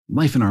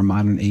Life in our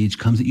modern age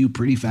comes at you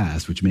pretty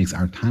fast, which makes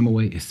our time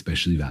away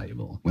especially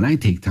valuable. When I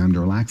take time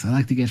to relax, I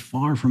like to get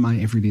far from my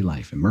everyday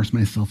life, immerse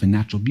myself in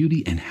natural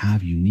beauty, and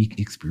have unique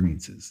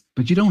experiences.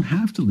 But you don't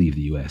have to leave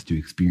the U.S. to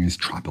experience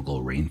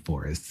tropical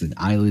rainforests and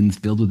islands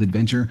filled with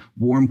adventure,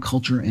 warm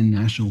culture, and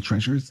national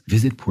treasures.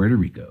 Visit Puerto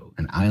Rico,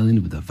 an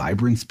island with a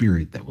vibrant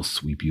spirit that will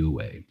sweep you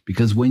away.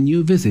 Because when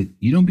you visit,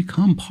 you don't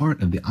become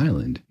part of the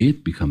island,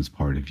 it becomes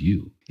part of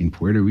you. In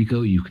Puerto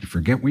Rico, you can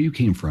forget where you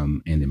came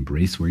from and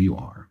embrace where you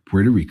are.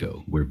 Puerto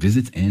Rico, where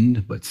visits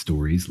end, but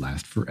stories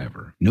last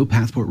forever. No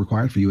passport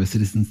required for U.S.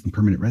 citizens and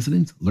permanent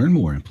residents. Learn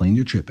more and plan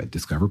your trip at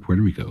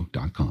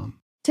discoverpuertorico.com.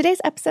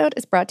 Today's episode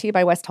is brought to you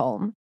by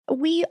Westholme.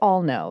 We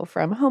all know,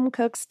 from home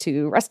cooks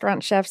to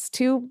restaurant chefs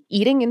to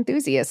eating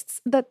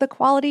enthusiasts, that the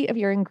quality of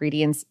your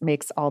ingredients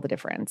makes all the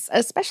difference,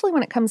 especially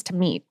when it comes to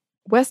meat.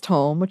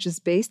 Westholme, which is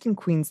based in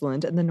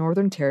Queensland in the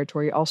Northern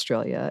Territory,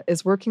 Australia,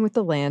 is working with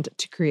the land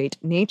to create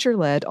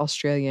nature-led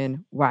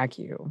Australian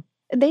Wagyu.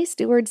 They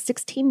steward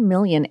 16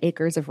 million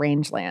acres of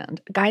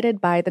rangeland,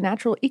 guided by the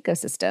natural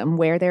ecosystem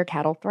where their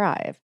cattle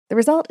thrive. The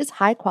result is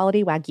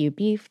high-quality Wagyu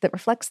beef that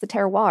reflects the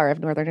terroir of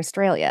Northern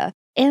Australia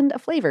and a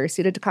flavor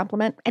suited to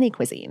complement any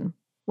cuisine.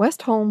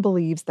 Westholme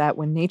believes that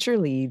when nature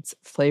leads,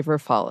 flavor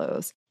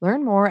follows.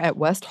 Learn more at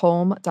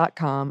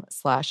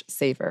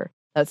westholme.com/savor.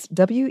 That's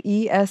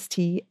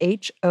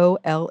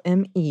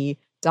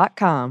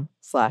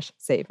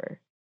WESTHOLME.com/savor.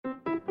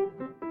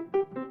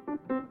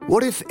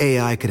 What if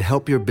AI could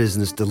help your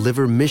business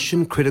deliver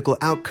mission-critical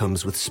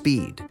outcomes with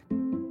speed?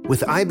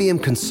 With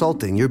IBM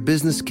Consulting, your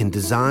business can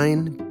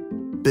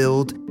design,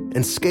 build,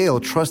 and scale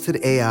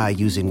trusted AI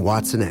using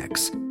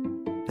watsonx,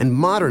 and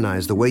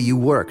modernize the way you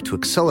work to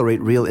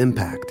accelerate real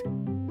impact.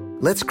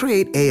 Let's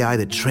create AI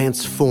that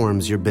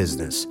transforms your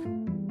business.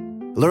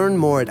 Learn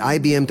more at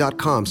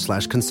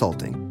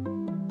ibm.com/consulting.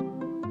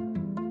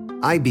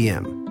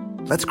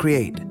 IBM. Let's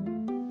create.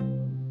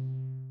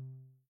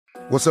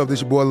 What's up,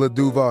 this your boy Lil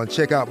Duval, and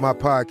check out my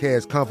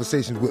podcast,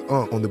 Conversations with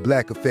Unc, on the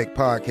Black Effect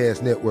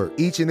Podcast Network.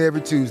 Each and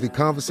every Tuesday,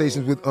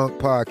 Conversations with Unc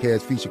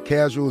podcast feature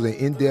casuals and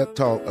in-depth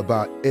talk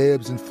about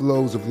ebbs and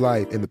flows of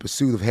life and the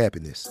pursuit of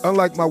happiness.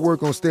 Unlike my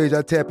work on stage,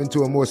 I tap into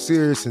a more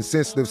serious and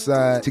sensitive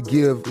side to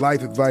give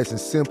life advice and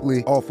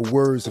simply offer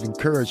words of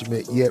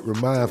encouragement, yet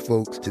remind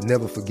folks to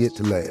never forget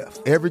to laugh.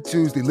 Every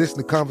Tuesday, listen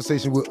to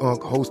Conversation with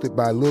Unc, hosted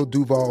by Lil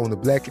Duval on the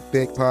Black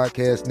Effect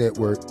Podcast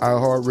Network,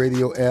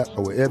 iHeartRadio app,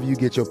 or wherever you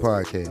get your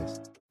podcasts.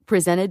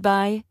 Presented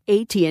by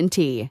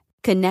AT&T.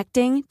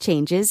 Connecting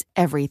changes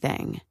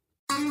everything.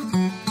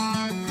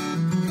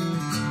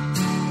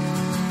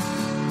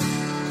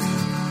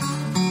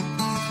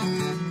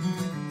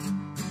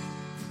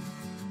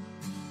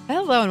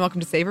 Hello and welcome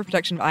to Savor,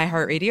 production of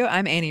iHeartRadio.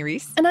 I'm Annie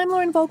Reese. And I'm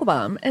Lauren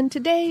Vogelbaum. And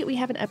today we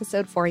have an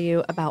episode for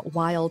you about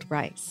wild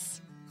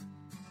rice.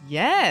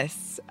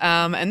 Yes.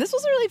 And this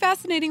was a really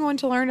fascinating one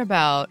to learn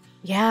about.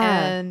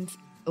 Yeah. And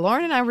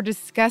Lauren and I were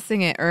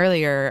discussing it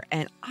earlier,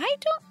 and I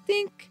don't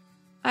think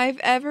I've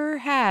ever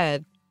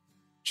had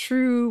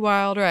true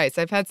wild rice.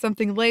 I've had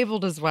something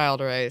labeled as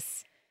wild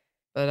rice,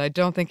 but I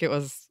don't think it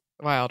was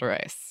wild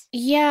rice.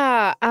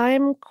 Yeah,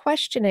 I'm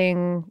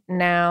questioning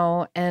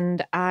now,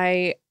 and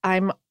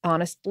I'm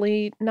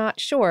honestly not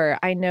sure.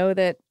 I know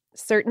that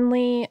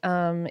certainly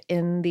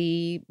in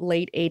the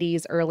late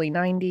 80s, early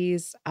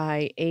 90s,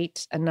 I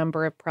ate a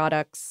number of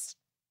products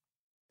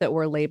that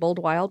were labeled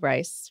wild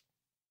rice.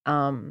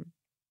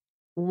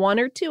 One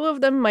or two of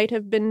them might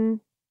have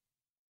been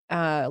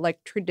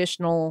like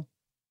traditional,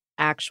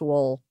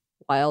 actual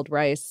wild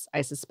rice.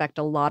 I suspect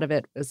a lot of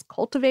it was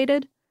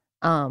cultivated,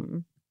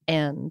 and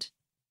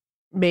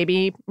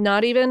maybe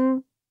not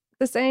even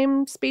the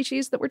same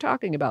species that we're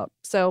talking about.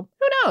 So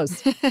who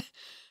knows?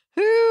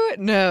 Who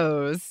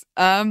knows?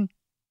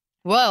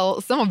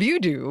 Well, some of you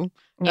do.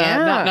 Yeah.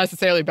 Not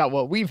necessarily about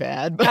what we've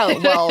had. But Oh,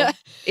 well,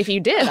 if you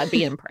did, I'd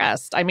be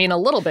impressed. I mean, a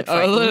little bit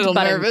frightened. A little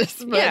but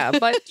nervous. But yeah,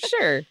 but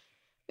sure.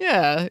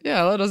 Yeah,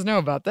 let us know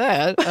about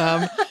that.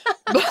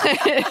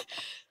 But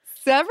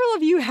several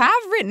of you have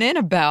written in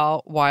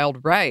about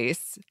wild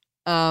rice.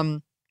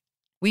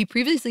 We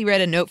previously read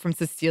a note from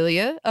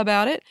Cecilia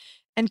about it,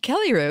 and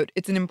Kelly wrote,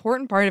 "It's an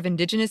important part of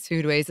Indigenous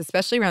foodways,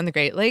 especially around the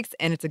Great Lakes,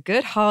 and it's a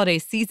good holiday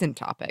season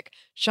topic.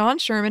 Sean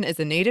Sherman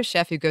is a native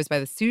chef who goes by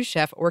the Sioux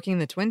Chef, working in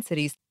the Twin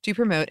Cities to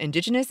promote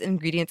Indigenous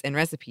ingredients and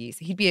recipes.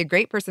 He'd be a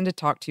great person to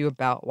talk to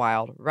about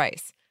wild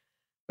rice."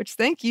 Which,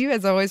 thank you,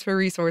 as always, for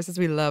resources.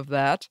 We love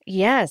that.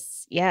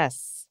 Yes.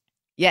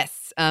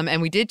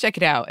 And we did check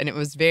it out, and it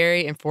was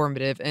very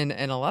informative and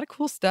a lot of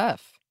cool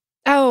stuff.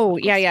 Oh,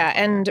 yeah.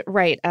 And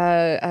right.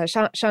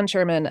 Sean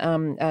Sherman,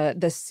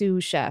 the Sioux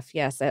Chef.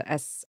 Yes.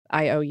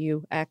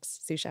 SIOUX,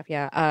 Sioux Chef.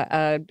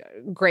 Yeah.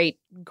 Great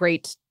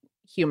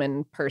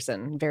human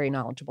person. Very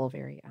knowledgeable,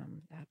 very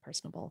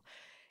personable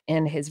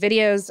in his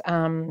videos.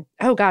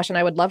 Oh, gosh. And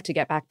I would love to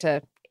get back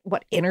to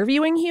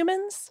interviewing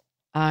humans?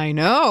 I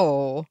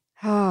know.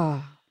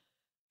 Oh,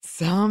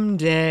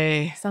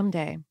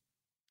 Someday.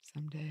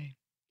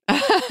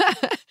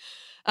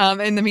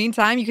 In the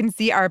meantime, you can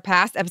see our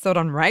past episode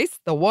on rice,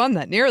 the one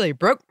that nearly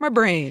broke my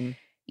brain.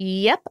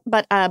 Yep,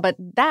 but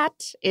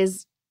that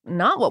is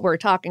not what we're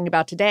talking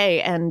about today.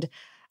 And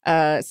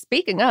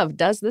speaking of,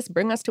 does this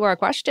bring us to our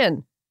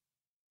question?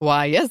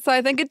 Why, yes,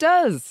 I think it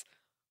does.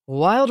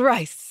 Wild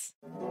rice.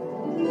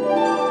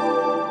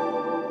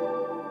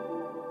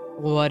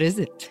 What is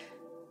it?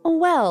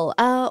 Well,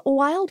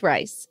 wild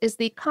rice is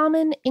the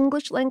common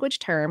English language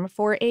term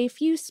for a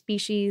few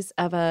species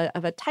of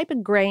a type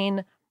of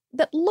grain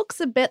that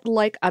looks a bit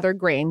like other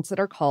grains that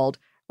are called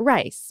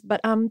rice,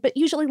 but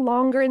usually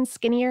longer and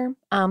skinnier,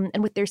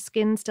 and with their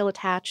skin still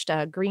attached,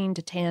 green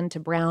to tan to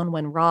brown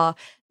when raw.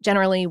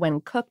 Generally, when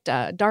cooked,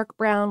 dark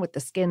brown with the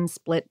skin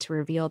split to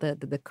reveal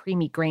the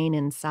creamy grain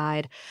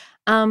inside.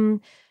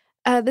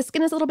 The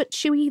skin is a little bit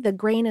chewy. The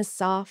grain is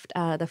soft.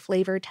 The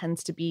flavor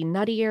tends to be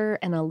nuttier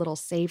and a little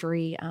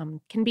savory.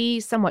 Can be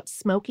somewhat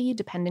smoky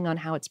depending on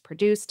how it's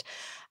produced.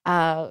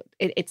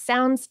 It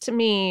sounds to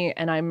me,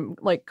 and I'm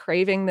like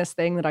craving this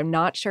thing that I'm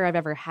not sure I've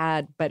ever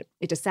had, but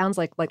it just sounds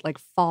like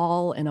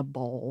fall in a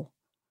bowl.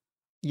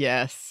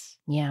 Yes.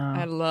 Yeah.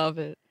 I love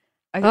it.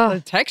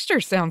 The texture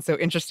sounds so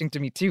interesting to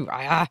me too.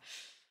 I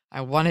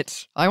want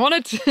it. I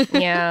want it.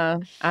 Yeah.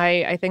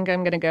 I think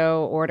I'm going to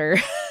go order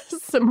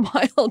some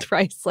wild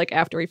rice like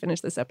after we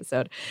finish this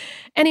episode.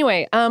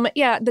 Anyway,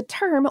 the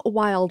term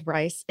wild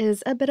rice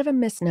is a bit of a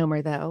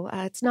misnomer though.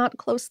 It's not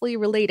closely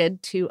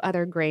related to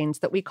other grains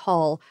that we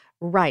call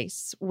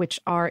rice, which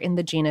are in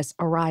the genus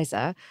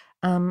Oryza.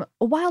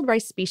 Wild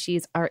rice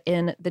species are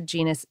in the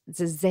genus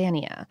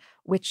Zizania,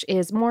 which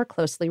is more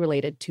closely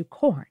related to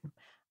corn.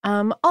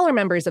 All are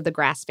members of the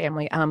grass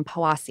family,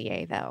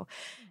 Poaceae, though.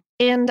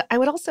 And I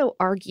would also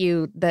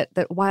argue that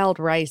wild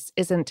rice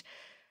isn't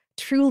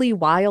truly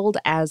wild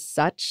as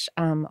such,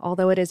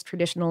 although it is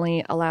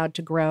traditionally allowed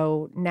to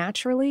grow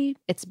naturally.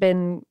 It's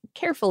been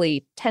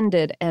carefully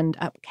tended and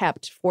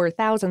upkept for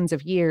thousands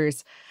of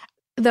years,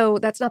 though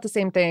that's not the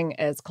same thing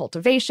as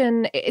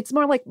cultivation. It's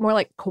more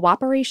like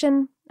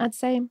cooperation, I'd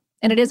say.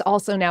 And it is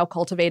also now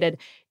cultivated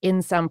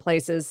in some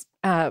places.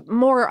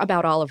 More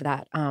about all of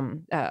that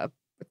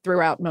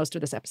throughout most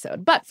of this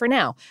episode. But for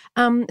now,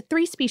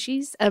 3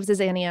 species of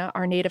Zizania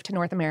are native to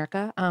North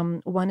America.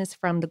 One is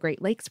from the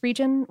Great Lakes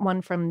region,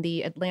 one from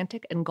the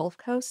Atlantic and Gulf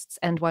coasts,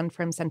 and one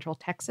from central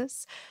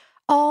Texas.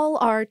 All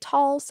are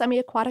tall,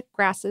 semi-aquatic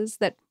grasses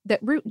that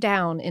root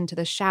down into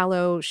the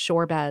shallow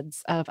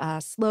shorebeds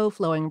of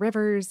slow-flowing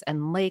rivers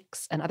and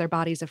lakes and other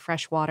bodies of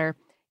fresh water,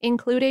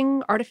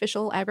 including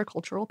artificial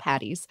agricultural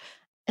paddies.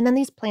 And then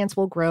these plants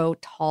will grow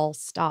tall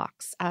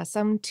stalks,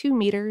 some 2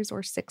 meters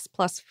or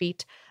 6+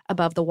 feet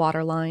above the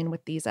waterline,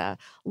 with these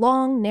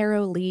long,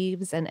 narrow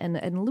leaves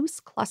and loose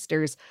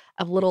clusters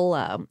of little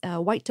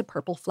white to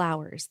purple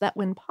flowers that,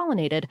 when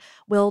pollinated,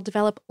 will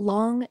develop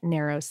long,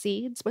 narrow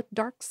seeds with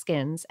dark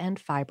skins and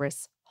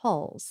fibrous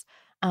hulls.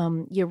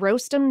 You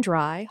roast them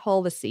dry,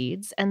 hull the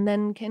seeds, and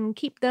then can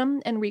keep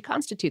them and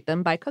reconstitute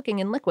them by cooking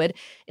in liquid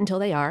until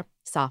they are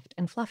soft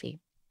and fluffy.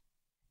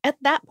 At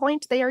that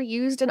point, they are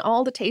used in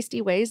all the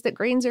tasty ways that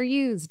grains are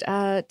used,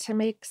 to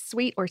make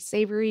sweet or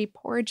savory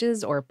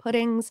porridges or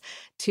puddings,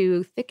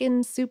 to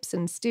thicken soups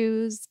and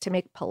stews, to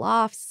make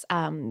pilafs,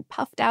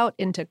 puffed out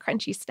into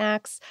crunchy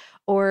snacks,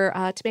 or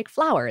to make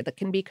flour that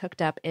can be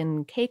cooked up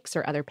in cakes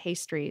or other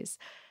pastries.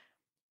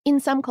 In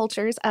some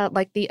cultures,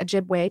 like the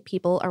Ojibwe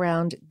people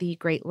around the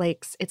Great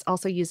Lakes, it's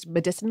also used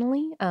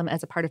medicinally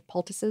as a part of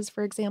poultices,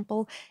 for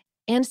example,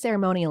 and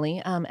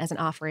ceremonially as an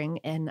offering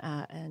in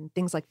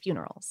things like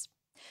funerals.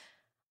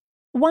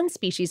 One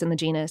species in the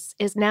genus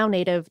is now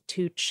native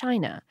to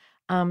China.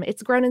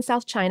 It's grown in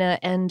South China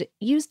and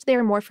used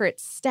there more for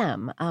its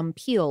stem,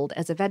 peeled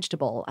as a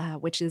vegetable,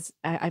 which is,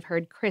 I've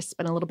heard, crisp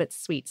and a little bit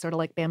sweet, sort of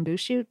like bamboo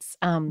shoots,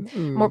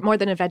 more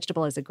than a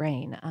vegetable as a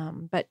grain.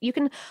 But you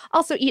can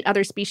also eat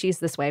other species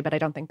this way, but I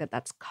don't think that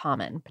that's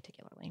common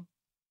particularly.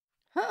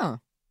 Huh.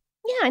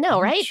 Yeah, I know,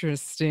 right?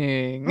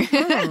 Interesting.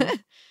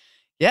 Mhm.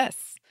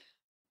 Yes.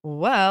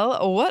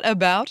 Well, what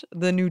about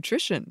the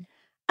nutrition?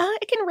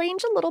 It can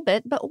range a little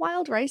bit, but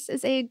wild rice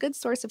is a good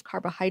source of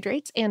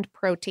carbohydrates and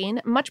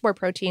protein, much more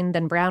protein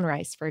than brown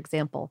rice, for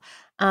example.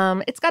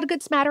 It's got a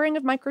good smattering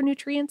of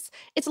micronutrients.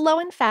 It's low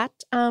in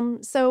fat,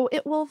 so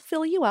it will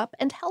fill you up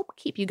and help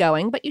keep you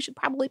going, but you should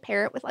probably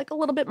pair it with like a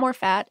little bit more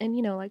fat and,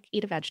 like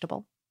eat a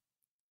vegetable.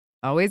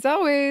 Always,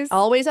 always.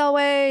 Always,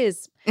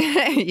 always.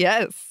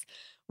 Yes.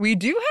 We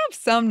do have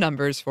some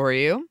numbers for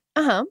you.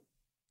 Uh-huh.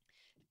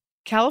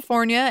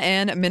 California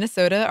and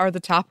Minnesota are the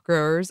top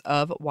growers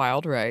of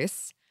wild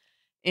rice.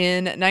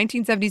 In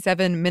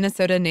 1977,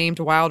 Minnesota named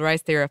wild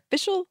rice their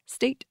official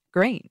state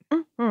grain.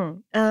 Mm-hmm.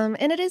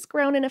 And it is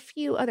grown in a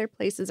few other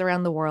places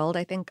around the world,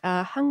 I think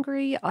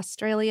Hungary,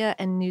 Australia,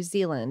 and New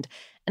Zealand.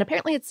 And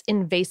apparently it's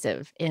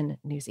invasive in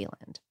New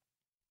Zealand.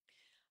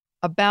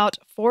 About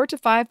 4,000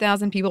 to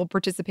 5,000 people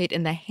participate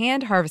in the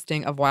hand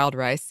harvesting of wild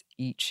rice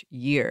each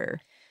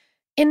year.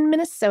 In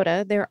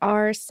Minnesota, there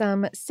are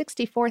some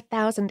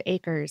 64,000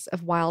 acres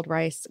of wild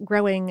rice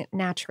growing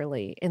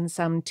naturally in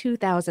some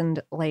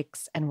 2,000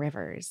 lakes and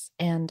rivers.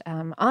 And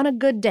on a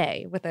good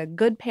day, with a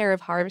good pair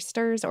of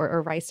harvesters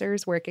or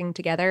ricers working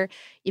together,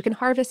 you can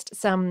harvest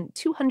some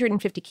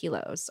 250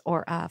 kilos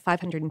or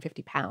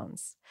 550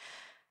 pounds.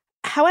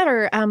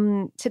 However,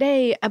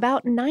 today,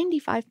 about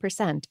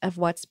 95% of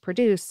what's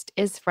produced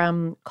is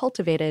from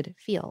cultivated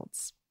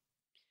fields.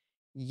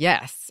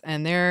 Yes,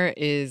 and there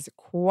is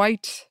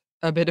quite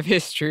a bit of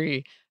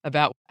history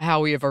about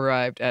how we have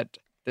arrived at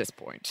this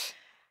point.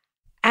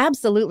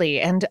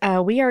 Absolutely. And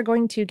we are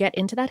going to get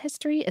into that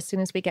history as soon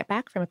as we get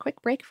back from a quick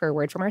break for a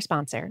word from our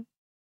sponsor.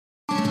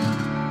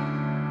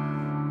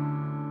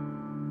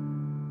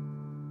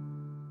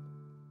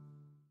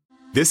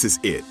 This is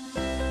it.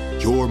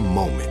 Your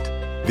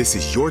moment. This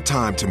is your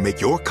time to make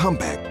your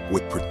comeback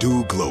with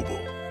Purdue Global.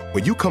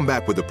 When you come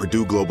back with a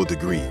Purdue Global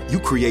degree, you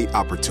create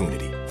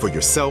opportunity for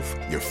yourself,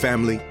 your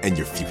family, and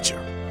your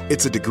future.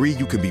 It's a degree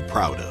you can be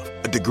proud of,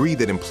 a degree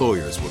that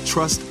employers will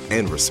trust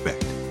and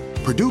respect.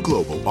 Purdue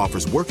Global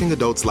offers working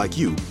adults like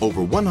you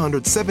over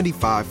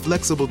 175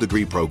 flexible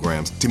degree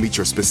programs to meet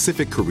your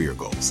specific career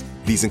goals.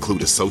 These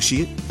include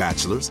associate,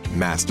 bachelor's,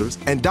 master's,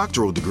 and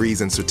doctoral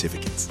degrees and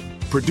certificates.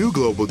 Purdue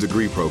Global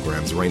degree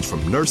programs range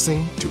from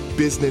nursing to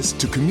business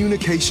to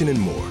communication and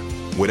more.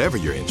 Whatever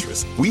your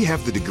interest, we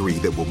have the degree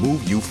that will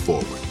move you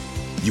forward.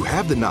 You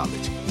have the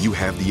knowledge, you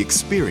have the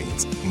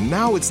experience.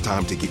 Now it's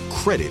time to get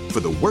credit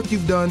for the work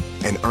you've done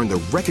and earn the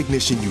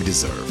recognition you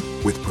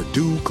deserve with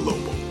Purdue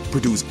Global,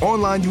 Purdue's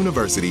online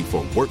university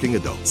for working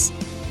adults.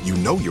 You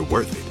know you're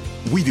worth it.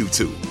 We do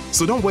too.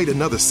 So don't wait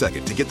another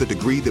second to get the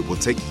degree that will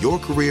take your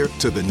career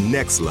to the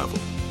next level.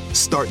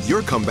 Start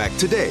your comeback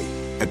today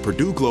at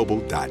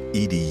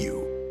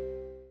purdueglobal.edu.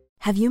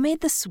 Have you made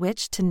the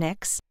switch to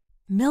Knix?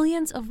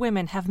 Millions of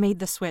women have made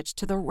the switch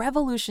to the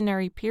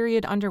revolutionary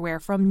period underwear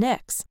from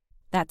Knix.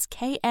 That's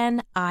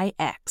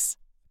Knix.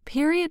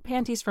 Period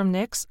panties from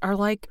Knix are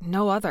like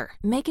no other,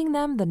 making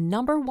them the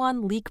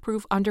 #1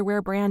 leak-proof underwear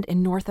brand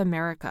in North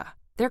America.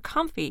 They're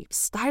comfy,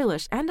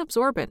 stylish, and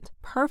absorbent,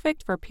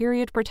 perfect for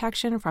period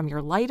protection from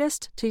your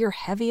lightest to your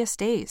heaviest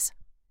days.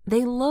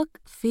 They look,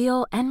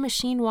 feel, and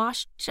machine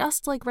wash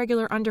just like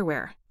regular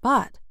underwear,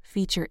 but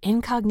feature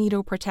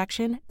incognito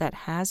protection that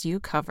has you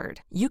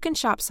covered. You can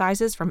shop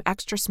sizes from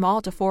extra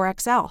small to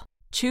 4XL.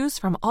 Choose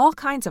from all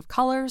kinds of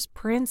colors,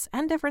 prints,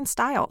 and different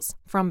styles,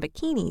 from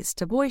bikinis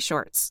to boy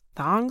shorts,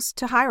 thongs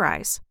to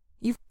high-rise.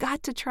 You've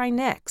got to try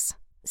Knix.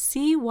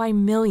 See why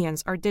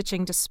millions are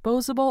ditching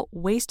disposable,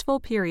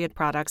 wasteful period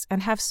products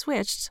and have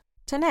switched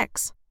to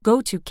Knix. Go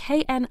to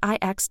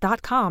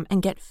knix.com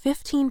and get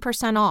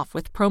 15% off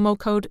with promo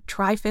code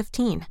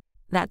TRY15.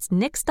 That's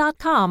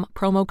knix.com,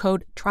 promo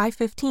code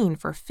TRY15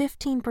 for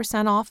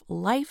 15% off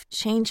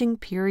life-changing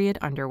period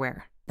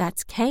underwear.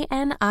 That's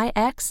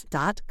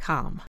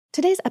knix.com.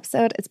 Today's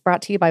episode is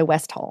brought to you by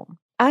Westholme.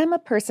 I'm a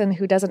person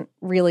who doesn't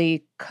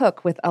really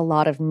cook with a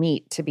lot of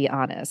meat, to be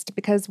honest,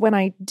 because when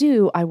I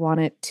do, I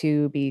want it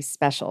to be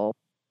special.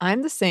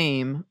 I'm the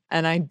same,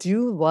 and I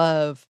do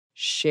love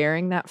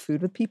sharing that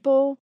food with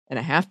people. And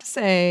I have to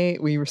say,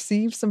 we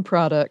received some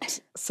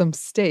product, some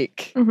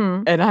steak,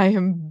 and I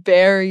am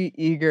very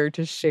eager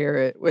to share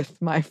it with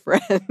my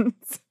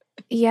friends.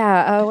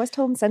 Yeah,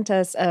 Westholme sent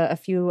us a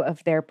few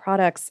of their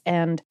products,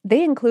 and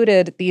they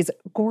included these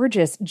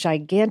gorgeous,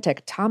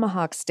 gigantic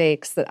tomahawk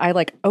steaks that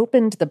I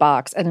opened the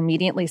box and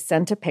immediately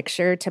sent a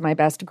picture to my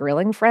best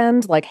grilling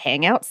friend,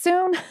 hang out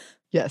soon.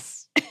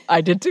 Yes,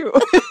 I did too.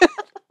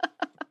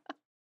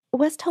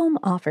 Westholme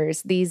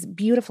offers these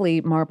beautifully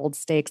marbled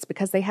steaks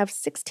because they have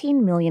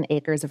 16 million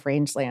acres of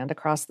rangeland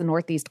across the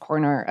northeast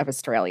corner of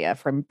Australia,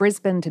 from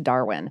Brisbane to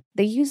Darwin.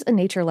 They use a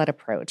nature-led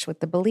approach with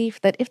the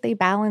belief that if they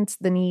balance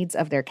the needs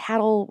of their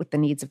cattle with the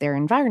needs of their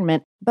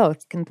environment,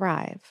 both can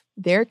thrive.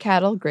 Their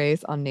cattle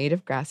graze on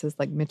native grasses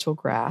like Mitchell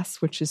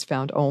grass, which is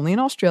found only in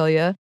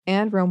Australia,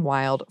 and roam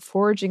wild,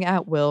 foraging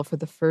at will for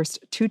the first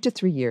 2 to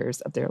 3 years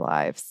of their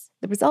lives.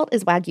 The result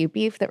is Wagyu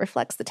beef that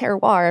reflects the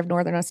terroir of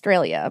Northern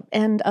Australia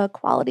and a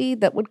quality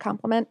that would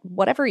complement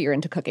whatever you're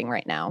into cooking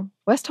right now.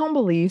 Westholme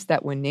believes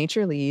that when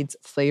nature leads,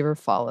 flavor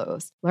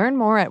follows. Learn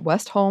more at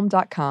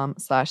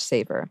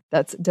westholme.com/savor.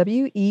 That's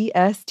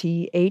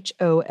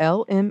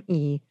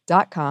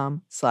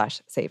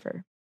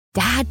WESTHOLME.com/savor.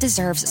 Dad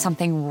deserves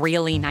something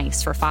really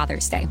nice for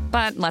Father's Day,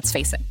 but let's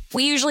face it,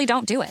 we usually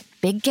don't do it.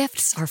 Big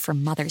gifts are for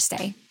Mother's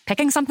Day.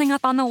 Picking something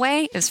up on the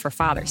way is for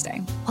Father's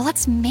Day. Well,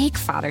 let's make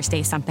Father's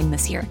Day something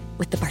this year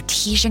with the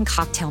Bartesian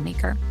Cocktail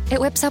Maker. It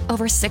whips up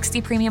over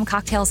 60 premium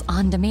cocktails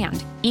on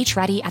demand, each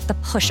ready at the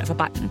push of a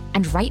button.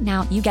 And right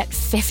now, you get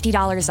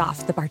 $50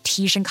 off the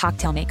Bartesian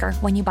Cocktail Maker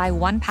when you buy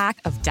 1 pack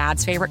of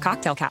Dad's favorite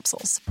cocktail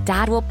capsules.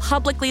 Dad will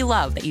publicly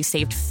love that you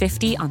saved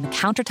 $50 on the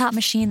countertop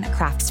machine that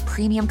crafts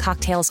premium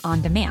cocktails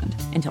on demand.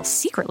 And he'll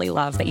secretly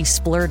love that you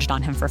splurged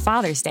on him for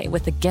Father's Day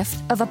with the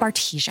gift of a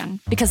Bartesian.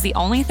 Because the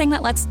only thing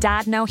that lets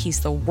Dad know he's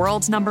the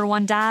world's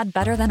 #1 dad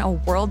better than a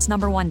world's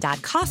 #1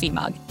 dad coffee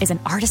mug is an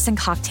artisan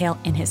cocktail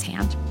in his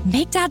hand.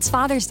 Make Dad's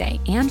Father's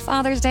Day and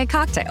Father's Day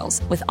cocktails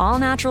with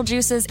all-natural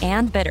juices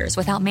and bitters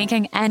without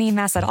making any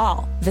mess at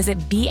all. Visit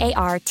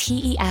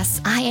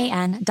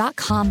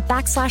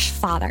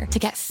BARTESIAN.com/father to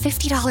get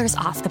 $50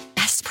 off the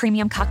best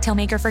premium cocktail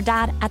maker for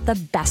Dad at the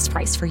best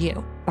price for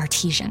you.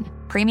 Bartesian.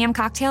 Premium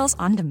cocktails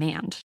on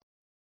demand.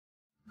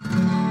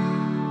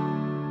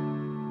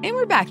 And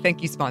we're back.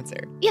 Thank you,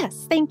 sponsor.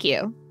 Yes, thank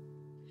you.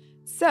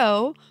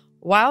 So,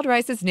 wild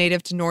rice is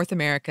native to North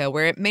America,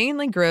 where it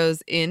mainly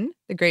grows in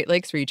the Great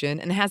Lakes region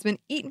and has been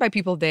eaten by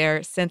people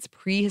there since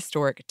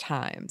prehistoric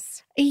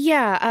times.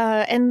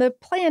 Yeah, and the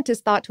plant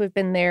is thought to have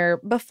been there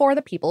before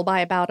the people by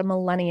about a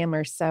millennium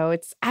or so.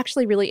 It's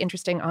actually really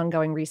interesting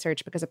ongoing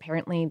research because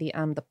apparently the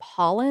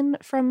pollen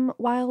from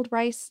wild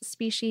rice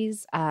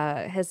species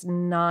has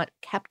not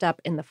kept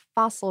up in the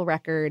fossil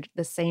record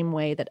the same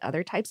way that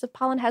other types of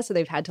pollen has. So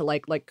they've had to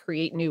like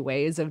create new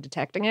ways of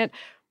detecting it.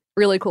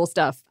 Really cool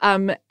stuff.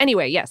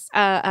 Anyway, yes,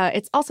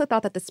 it's also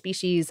thought that the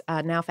species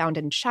now found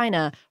in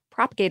China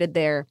propagated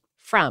there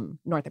from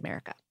North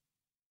America.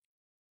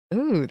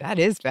 Ooh, that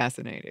is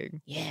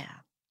fascinating.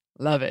 Yeah.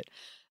 Love it.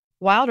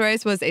 Wild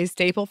rice was a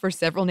staple for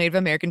several Native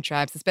American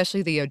tribes,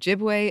 especially the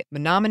Ojibwe,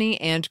 Menominee,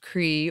 and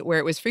Cree, where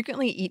it was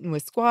frequently eaten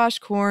with squash,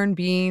 corn,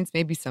 beans,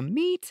 maybe some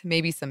meat,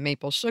 maybe some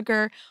maple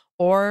sugar,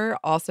 or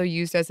also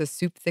used as a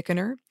soup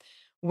thickener.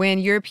 When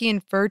European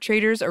fur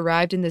traders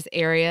arrived in this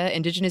area,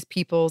 indigenous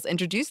peoples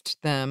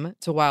introduced them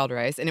to wild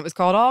rice, and it was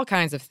called all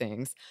kinds of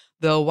things,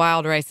 though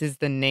wild rice is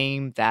the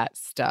name that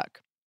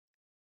stuck.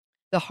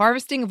 The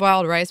harvesting of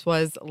wild rice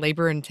was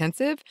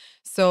labor-intensive,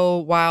 so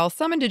while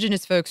some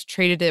indigenous folks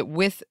traded it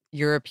with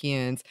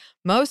Europeans,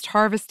 most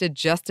harvested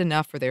just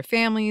enough for their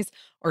families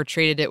or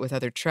traded it with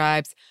other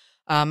tribes.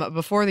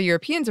 Before the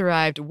Europeans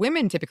arrived,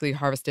 women typically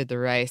harvested the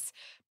rice,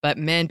 but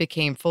men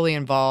became fully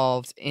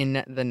involved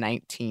in the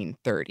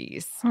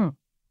 1930s.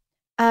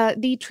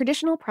 The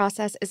traditional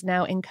process is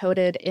now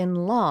encoded in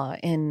law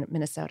in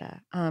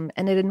Minnesota, and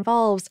it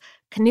involves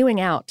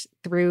canoeing out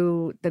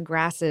through the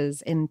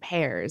grasses in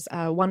pairs,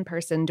 one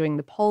person doing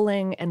the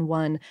poling and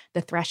one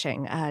the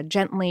threshing,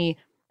 gently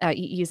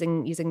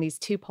using these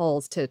two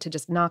poles to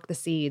just knock the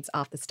seeds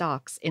off the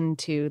stalks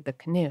into the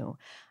canoe.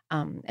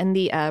 And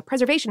the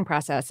preservation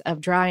process of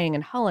drying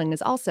and hulling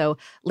is also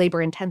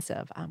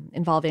labor-intensive,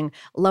 involving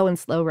low and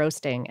slow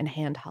roasting and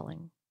hand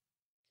hulling.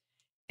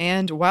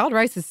 And wild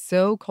rice is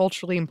so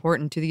culturally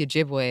important to the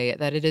Ojibwe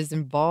that it is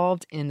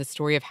involved in the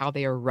story of how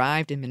they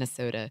arrived in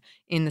Minnesota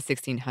in the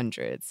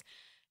 1600s.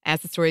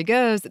 As the story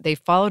goes, they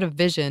followed a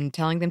vision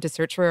telling them to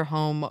search for a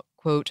home,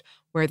 quote,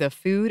 where the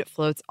food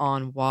floats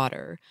on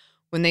water.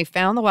 When they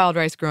found the wild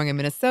rice growing in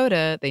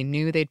Minnesota, they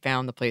knew they'd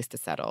found the place to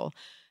settle.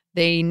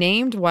 They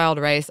named wild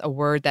rice a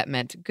word that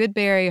meant good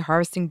berry,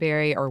 harvesting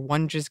berry, or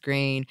wondrous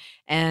grain,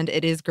 and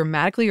it is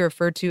grammatically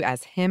referred to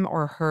as him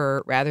or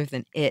her rather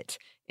than it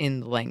in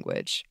the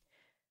language.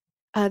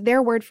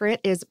 Their word for it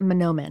is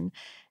Menomin.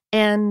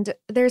 And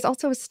there's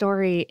also a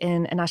story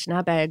in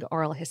Anishinaabeg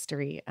oral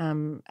history,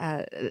 the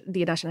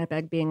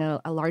Anishinaabeg being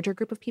a larger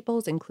group of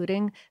peoples,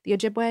 including the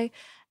Ojibwe,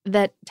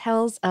 that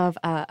tells of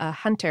a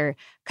hunter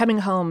coming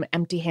home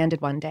empty-handed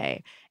one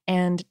day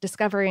and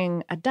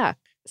discovering a duck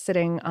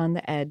sitting on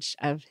the edge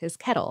of his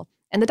kettle.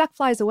 And the duck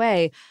flies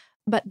away,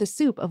 but the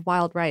soup of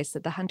wild rice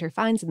that the hunter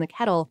finds in the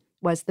kettle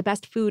was the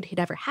best food he'd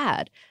ever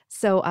had.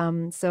 So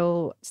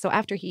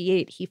after he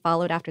ate, he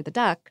followed after the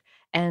duck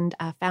and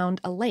found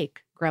a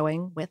lake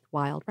growing with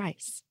wild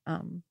rice.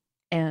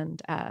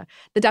 And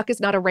the duck is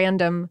not a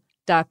random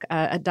duck.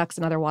 Ducks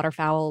and other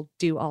waterfowl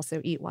do also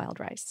eat wild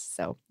rice.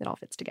 So it all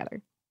fits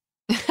together.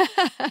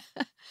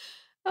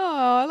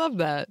 Oh, I love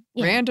that.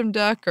 Yeah. Random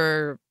duck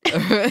or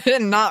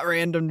not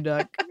random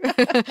duck.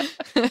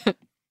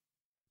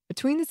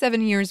 Between the 7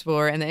 Years'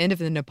 War and the end of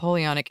the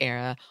Napoleonic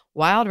era,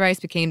 wild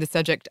rice became the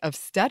subject of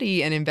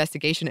study and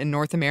investigation in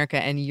North America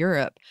and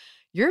Europe.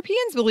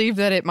 Europeans believed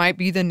that it might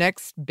be the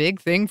next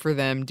big thing for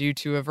them due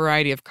to a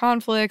variety of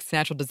conflicts,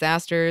 natural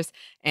disasters,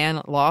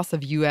 and loss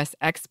of U.S.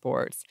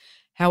 exports.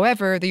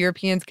 However, the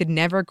Europeans could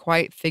never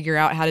quite figure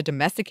out how to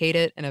domesticate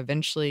it and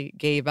eventually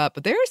gave up.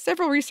 But there are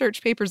several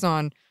research papers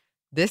on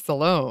this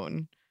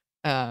alone,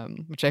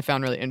 which I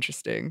found really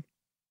interesting.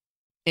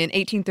 In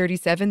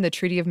 1837, the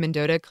Treaty of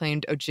Mendota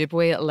claimed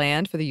Ojibwe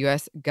land for the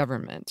U.S.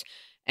 government.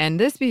 And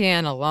this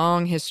began a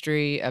long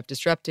history of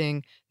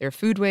disrupting their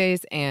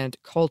foodways and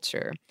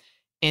culture.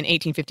 In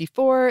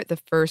 1854, the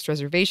first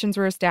reservations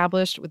were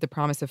established with the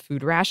promise of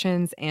food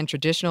rations, and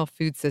traditional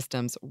food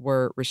systems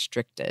were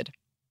restricted.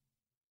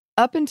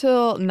 Up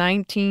until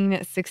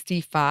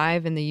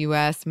 1965 in the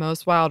U.S.,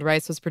 most wild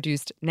rice was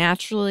produced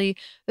naturally,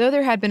 though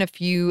there had been a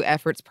few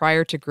efforts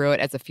prior to grow it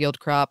as a field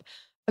crop.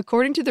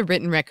 According to the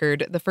written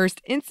record, the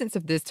first instance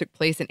of this took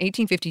place in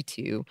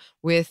 1852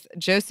 with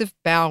Joseph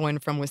Bowen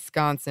from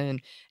Wisconsin,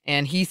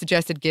 and he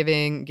suggested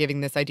giving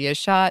this idea a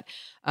shot.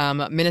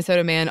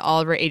 Minnesota man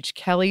Oliver H.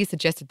 Kelly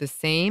suggested the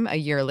same a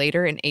year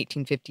later in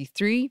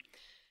 1853.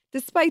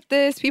 Despite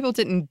this, people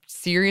didn't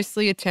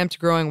seriously attempt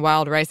growing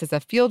wild rice as a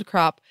field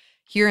crop.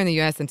 here in the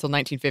U.S. until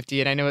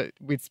 1950, and I know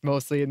it's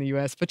mostly in the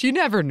U.S., but you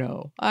never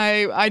know.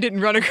 I didn't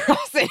run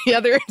across any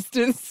other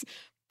instance,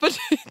 but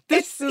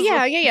this is...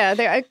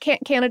 Yeah.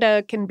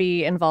 Canada can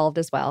be involved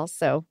as well,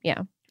 so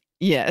yeah.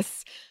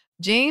 Yes.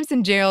 James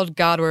and Gerald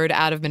Godward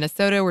out of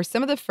Minnesota were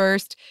some of the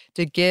first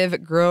to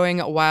give growing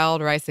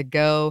wild rice a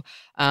go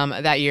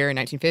that year in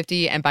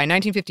 1950. And by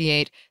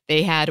 1958,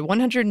 they had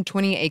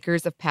 120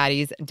 acres of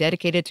paddies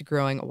dedicated to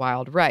growing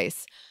wild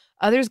rice.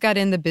 Others got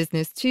in the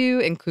business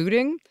too,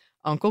 including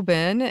Uncle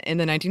Ben in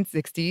the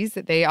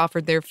 1960s. They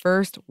offered their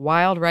first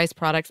wild rice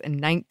products in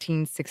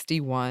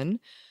 1961.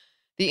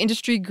 The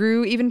industry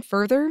grew even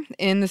further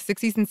in the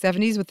 60s and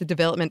 70s with the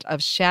development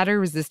of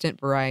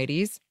shatter-resistant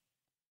varieties.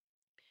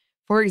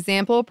 For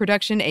example,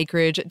 production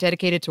acreage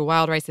dedicated to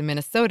wild rice in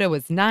Minnesota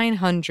was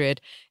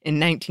 900 in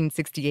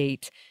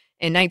 1968.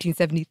 In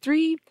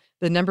 1973,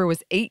 the number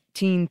was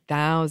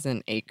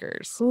 18,000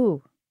 acres.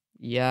 Ooh.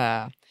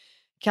 Yeah.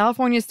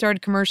 California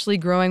started commercially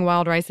growing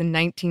wild rice in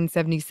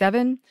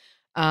 1977.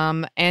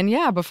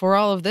 Before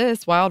all of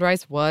this, wild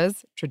rice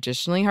was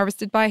traditionally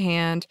harvested by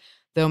hand,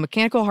 though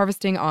mechanical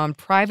harvesting on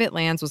private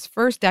lands was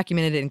first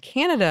documented in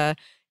Canada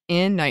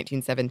in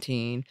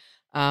 1917.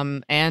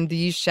 And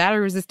these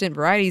shatter-resistant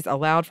varieties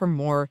allowed for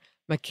more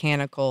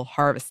mechanical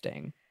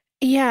harvesting.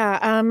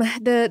 Yeah,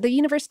 the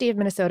University of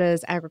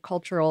Minnesota's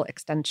agricultural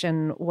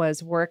extension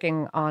was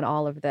working on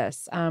all of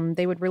this.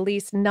 They would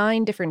release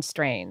 9 different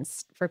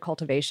strains for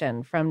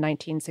cultivation from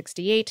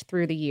 1968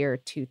 through the year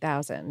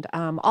 2000,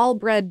 all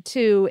bred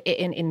too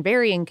in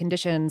varying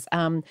conditions,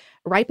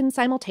 ripen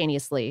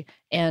simultaneously,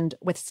 and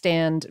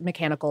withstand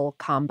mechanical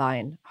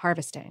combine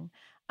harvesting.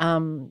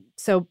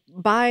 So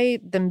by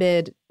the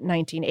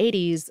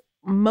mid-1980s,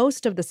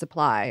 most of the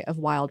supply of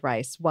wild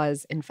rice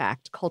was, in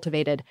fact,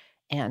 cultivated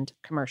and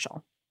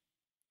commercial.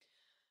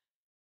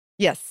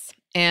 Yes,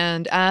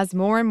 and as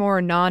more and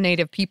more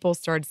non-native people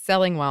started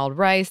selling wild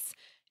rice,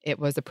 it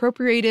was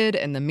appropriated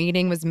and the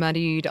meaning was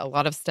muddied. A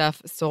lot of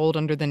stuff sold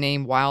under the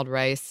name wild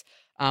rice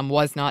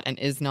was not and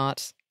is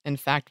not, in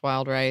fact,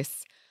 wild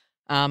rice.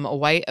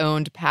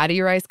 White-owned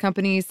paddy rice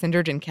companies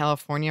centered in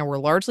California were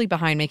largely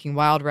behind making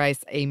wild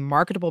rice a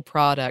marketable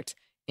product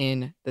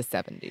in the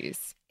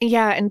 70s.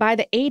 Yeah, and by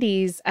the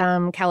 80s,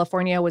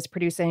 California was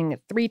producing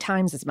 3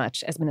 times as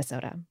much as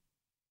Minnesota.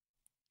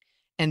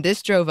 And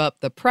this drove up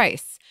the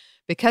price.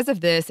 Because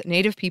of this,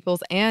 native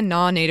peoples and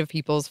non-native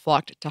peoples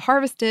flocked to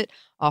harvest it,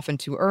 often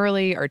too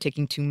early or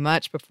taking too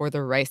much before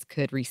the rice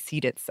could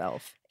reseed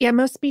itself. Yeah,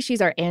 most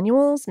species are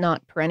annuals,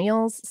 not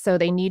perennials, so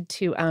they need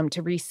to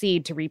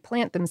reseed, to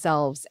replant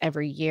themselves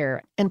every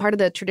year. And part of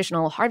the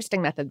traditional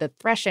harvesting method, the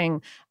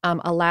threshing,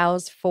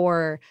 allows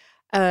for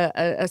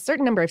a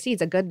certain number of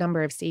seeds, a good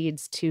number of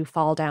seeds, to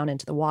fall down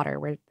into the water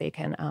where they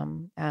can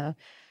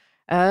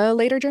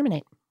later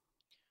germinate.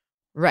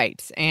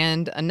 Right.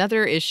 And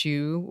another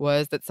issue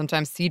was that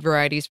sometimes seed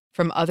varieties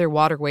from other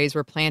waterways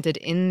were planted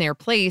in their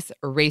place,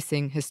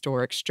 erasing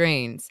historic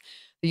strains.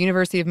 The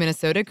University of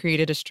Minnesota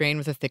created a strain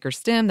with a thicker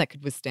stem that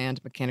could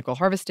withstand mechanical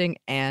harvesting,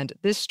 and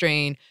this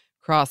strain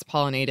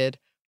cross-pollinated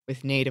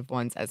with native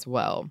ones as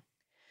well.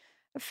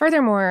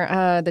 Furthermore,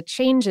 the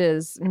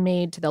changes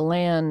made to the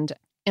land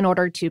in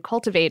order to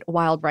cultivate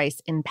wild rice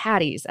in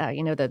paddies,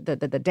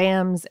 the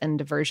dams and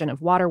diversion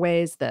of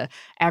waterways, the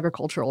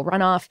agricultural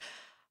runoff,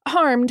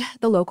 harmed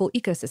the local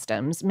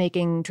ecosystems,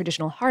 making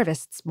traditional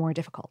harvests more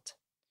difficult.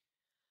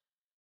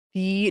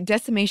 The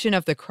decimation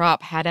of the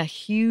crop had a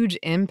huge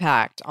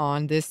impact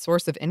on this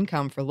source of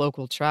income for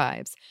local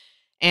tribes.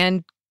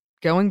 And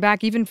going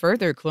back even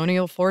further,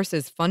 colonial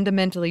forces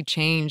fundamentally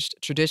changed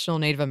traditional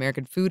Native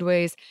American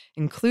foodways,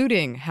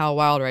 including how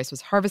wild rice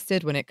was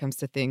harvested when it comes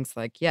to things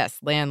like,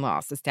 land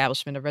loss,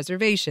 establishment of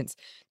reservations,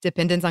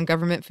 dependence on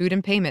government food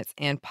and payments,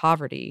 and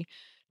poverty.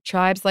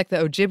 Tribes like the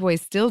Ojibwe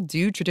still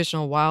do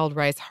traditional wild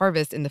rice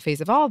harvest in the face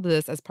of all of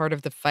this as part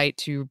of the fight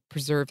to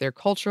preserve their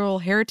cultural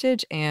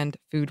heritage and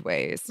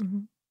foodways. Mm-hmm.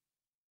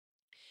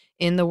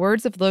 In the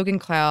words of Logan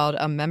Cloud,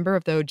 a member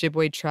of the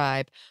Ojibwe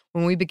tribe,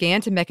 when we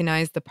began to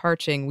mechanize the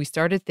parching, we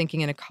started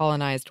thinking in a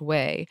colonized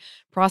way.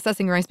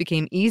 Processing rice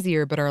became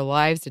easier, but our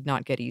lives did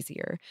not get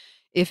easier.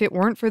 If it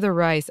weren't for the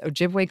rice,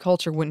 Ojibwe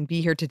culture wouldn't be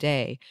here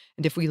today.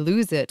 And if we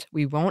lose it,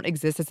 we won't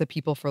exist as a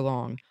people for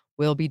long.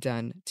 We'll be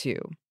done too.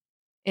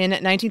 In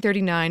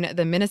 1939,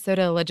 the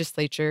Minnesota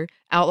legislature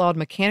outlawed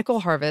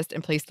mechanical harvest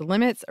and placed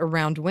limits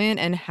around when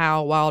and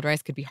how wild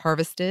rice could be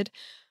harvested.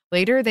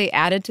 Later, they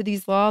added to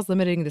these laws,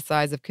 limiting the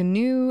size of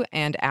canoe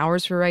and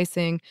hours for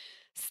ricing.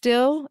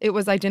 Still, it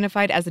was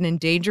identified as an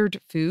endangered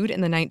food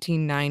in the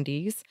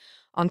 1990s.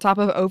 On top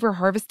of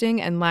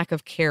over-harvesting and lack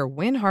of care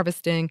when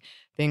harvesting,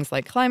 things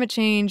like climate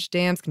change,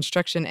 dams,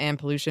 construction, and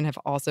pollution have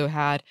also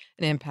had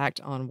an impact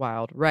on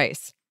wild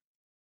rice.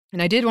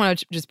 And I did want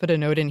to just put a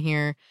note in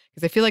here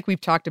because I feel like we've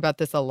talked about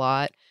this a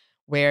lot,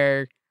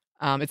 where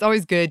it's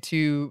always good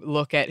to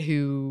look at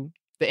who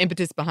the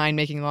impetus behind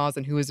making laws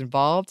and who is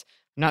involved.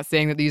 I'm not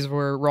saying that these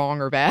were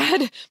wrong or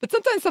bad, but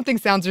sometimes something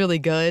sounds really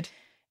good.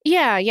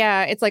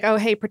 Yeah. It's like, oh,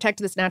 hey, protect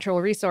this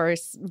natural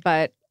resource.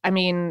 But I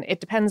mean, it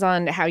depends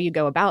on how you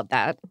go about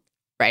that.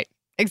 Right.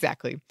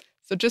 Exactly.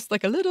 So just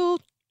like a little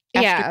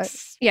Yeah. right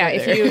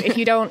if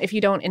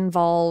you don't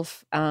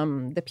involve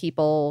the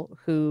people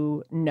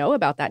who know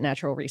about that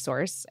natural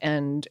resource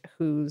and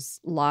whose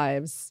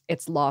lives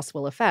its loss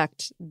will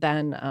affect,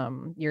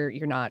 then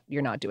you're not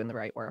doing the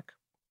right work.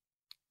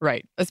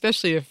 Right.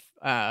 Especially if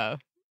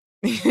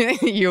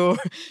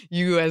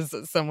you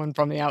as someone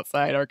from the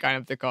outside are kind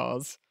of the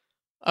cause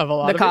of a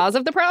lot of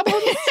the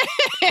problem.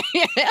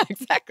 Yeah,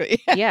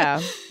 exactly.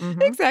 Yeah.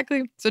 Mm-hmm.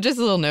 Exactly. So just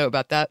a little note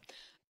about that.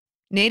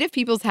 Native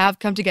peoples have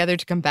come together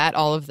to combat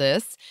all of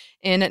this.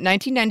 In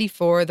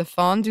 1994, the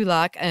Fond du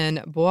Lac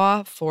and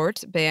Bois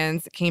Fort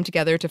bands came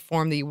together to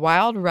form the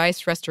Wild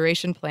Rice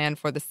Restoration Plan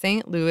for the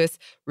St. Louis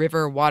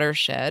River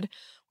watershed,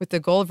 with the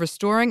goal of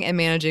restoring and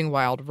managing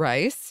wild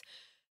rice.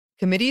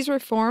 Committees were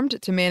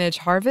formed to manage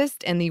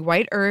harvest, and the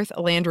White Earth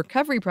Land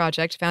Recovery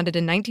Project, founded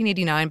in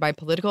 1989 by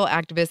political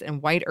activist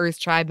and White Earth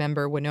tribe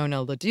member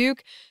Winona LaDuke,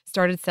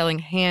 started selling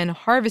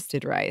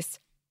hand-harvested rice.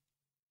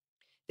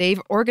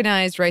 They've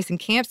organized ricing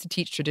camps to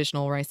teach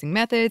traditional ricing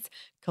methods,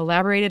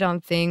 collaborated on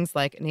things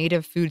like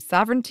native food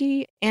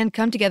sovereignty, and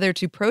come together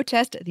to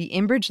protest the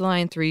Enbridge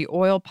Line 3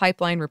 oil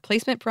pipeline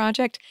replacement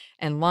project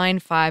and Line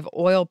 5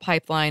 oil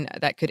pipeline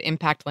that could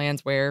impact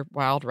lands where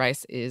wild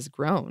rice is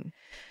grown.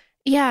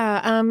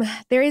 Yeah,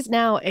 there is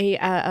now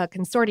a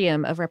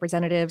consortium of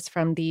representatives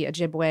from the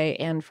Ojibwe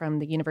and from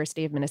the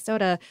University of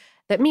Minnesota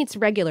that meets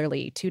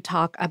regularly to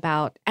talk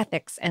about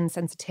ethics and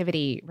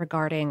sensitivity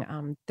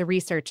regarding the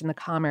research and the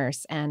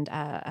commerce and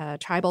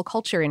tribal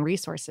culture and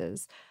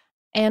resources.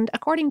 And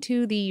according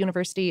to the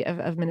University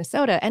of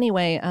Minnesota,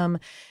 anyway,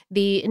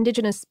 the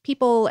Indigenous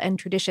people and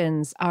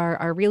traditions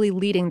are really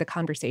leading the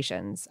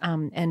conversations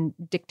and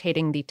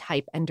dictating the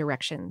type and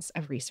directions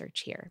of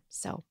research here.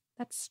 So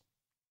that's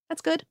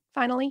good.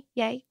 Finally.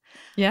 Yay.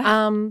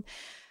 Yeah.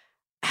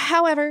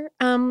 However,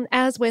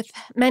 as with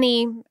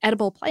many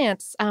edible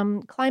plants,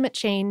 climate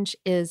change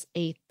is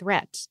a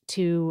threat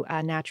to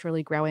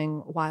naturally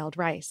growing wild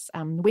rice.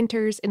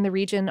 Winters in the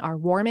region are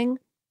warming,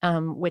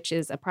 which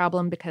is a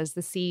problem because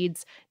the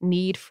seeds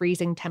need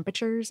freezing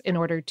temperatures in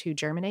order to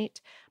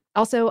germinate.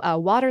 Also,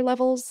 water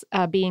levels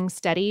being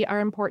steady are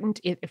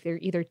important. If they're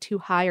either too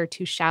high or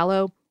too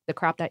shallow, the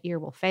crop that year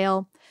will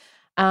fail.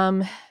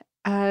 And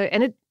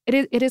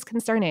it is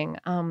concerning.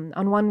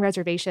 On one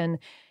reservation,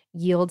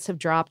 yields have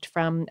dropped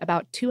from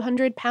about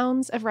 200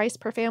 pounds of rice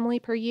per family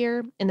per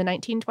year in the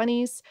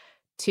 1920s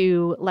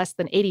to less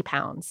than 80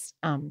 pounds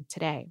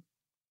today.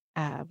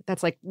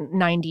 That's like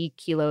 90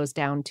 kilos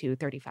down to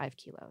 35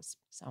 kilos.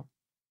 So,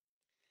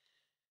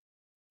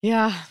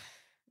 yeah.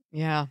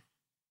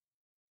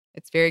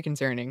 It's very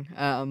concerning.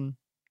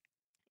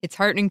 It's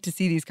heartening to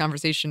see these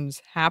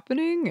conversations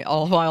happening,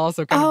 all while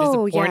also kind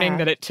of disappointing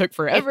that it took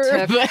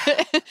forever.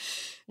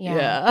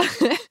 Yeah.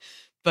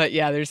 But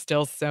yeah, there's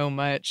still so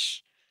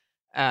much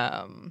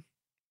work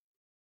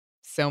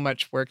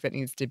that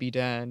needs to be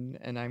done.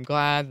 And I'm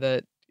glad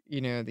that,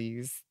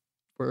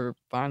 we're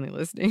finally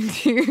listening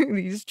to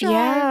these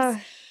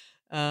tribes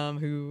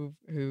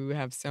who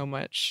have so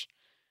much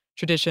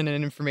tradition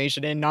and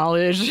information and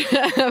knowledge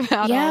about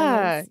all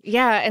this.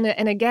 Yeah.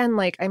 And again,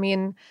 I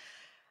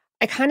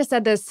kind of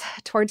said this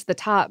towards the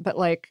top, but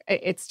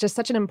it's just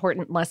such an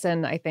important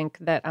lesson, I think,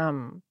 that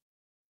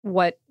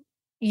what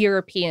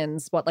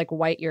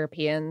white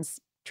Europeans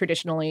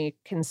traditionally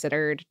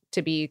considered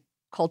to be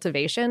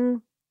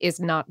cultivation is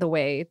not the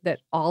way that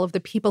all of the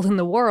people in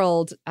the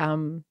world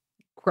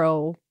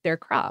grow their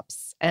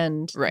crops.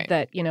 And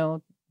that,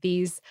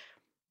 these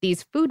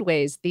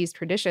foodways, these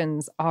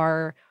traditions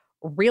are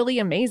really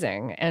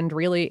amazing and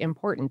really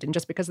important. And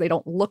just because they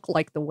don't look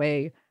like the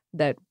way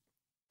that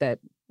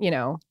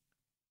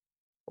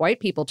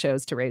white people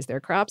chose to raise their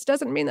crops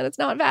doesn't mean that it's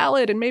not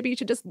valid. And maybe you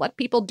should just let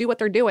people do what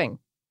they're doing.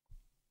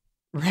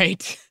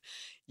 Right.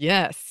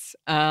 Yes.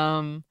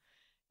 And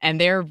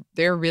there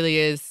really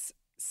is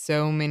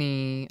so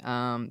many,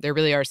 there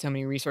really are so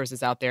many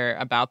resources out there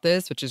about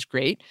this, which is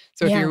great.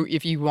 So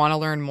if you want to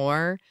learn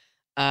more,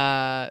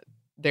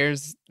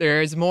 there's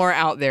more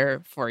out there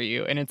for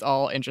you, and it's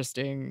all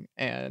interesting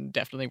and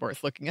definitely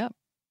worth looking up.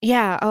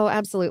 Yeah. Oh,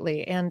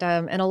 absolutely. And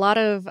a lot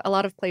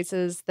of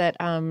places that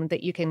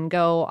that you can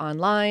go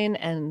online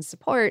and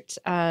support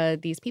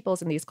these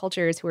peoples and these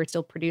cultures who are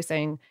still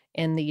producing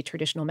in the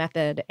traditional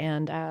method.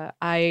 And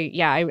I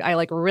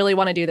really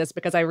want to do this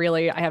because I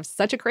have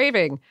such a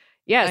craving.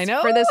 Yes, I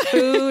know. For this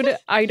food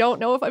I don't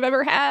know if I've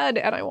ever had,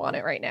 and I want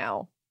it right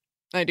now.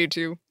 I do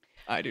too.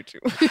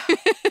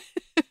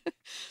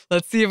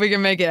 Let's see if we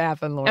can make it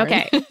happen, Lauren.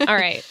 Okay. All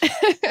right.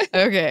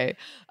 Okay.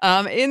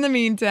 In the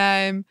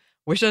meantime,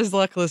 wish us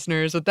luck,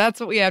 listeners, but that's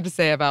what we have to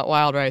say about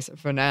wild rice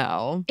for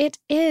now. It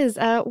is.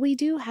 We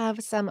do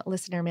have some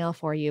listener mail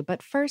for you,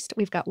 but first,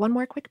 we've got one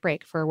more quick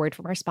break for a word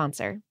from our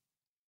sponsor.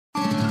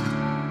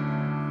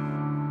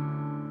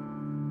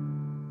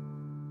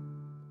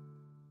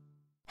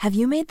 Have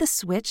you made the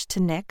switch to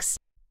Knix?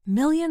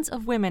 Millions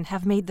of women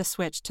have made the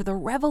switch to the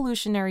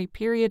revolutionary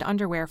period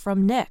underwear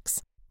from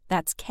Knix.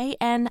 That's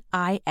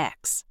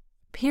Knix.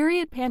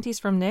 Period panties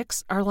from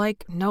Knix are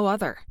like no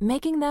other,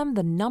 making them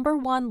the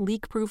 #1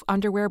 leak-proof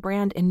underwear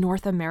brand in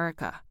North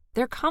America.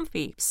 They're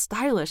comfy,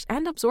 stylish,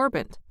 and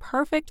absorbent,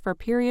 perfect for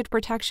period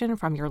protection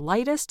from your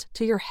lightest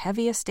to your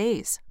heaviest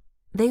days.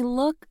 They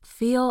look,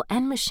 feel,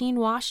 and machine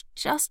wash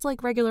just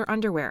like regular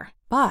underwear,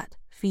 but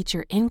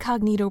feature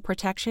incognito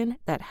protection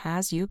that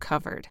has you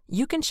covered.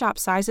 You can shop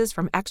sizes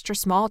from extra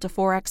small to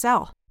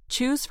 4XL.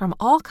 Choose from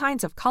all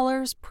kinds of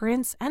colors,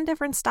 prints, and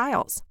different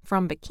styles,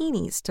 from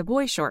bikinis to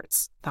boy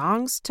shorts,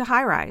 thongs to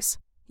high-rise.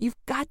 You've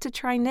got to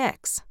try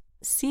Knix.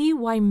 See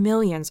why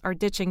millions are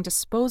ditching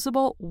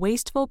disposable,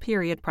 wasteful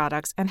period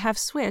products and have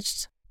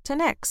switched to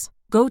Knix.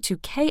 Go to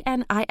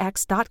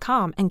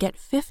knix.com and get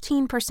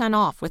 15%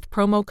 off with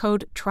promo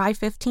code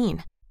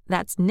TRY15.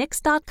 That's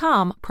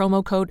knix.com,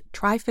 promo code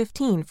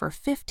TRY15 for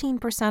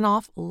 15%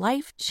 off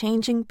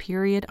life-changing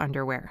period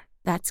underwear.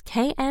 That's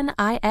knix.com.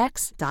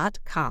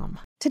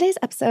 Today's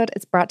episode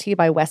is brought to you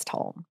by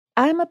Westholme.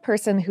 I'm a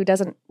person who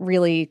doesn't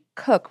really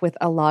cook with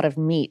a lot of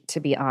meat, to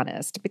be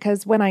honest,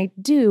 because when I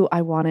do,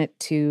 I want it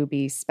to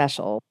be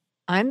special.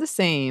 I'm the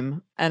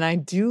same, and I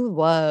do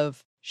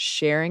love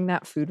sharing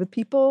that food with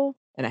people.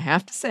 And I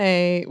have to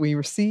say, we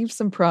received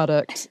some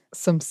product,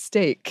 some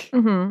steak,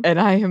 and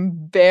I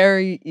am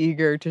very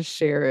eager to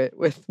share it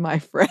with my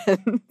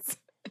friends.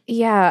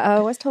 Yeah,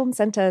 Westholme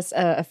sent us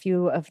a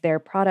few of their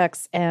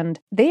products, and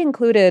they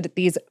included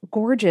these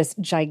gorgeous,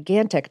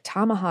 gigantic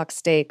tomahawk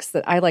steaks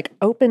that I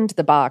opened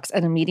the box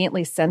and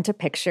immediately sent a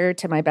picture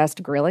to my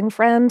best grilling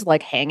friend,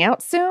 hang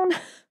out soon.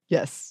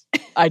 Yes,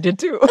 I did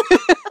too.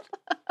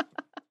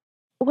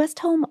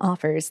 Westholme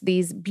offers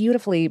these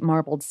beautifully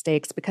marbled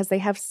steaks because they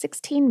have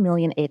 16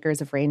 million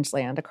acres of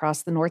rangeland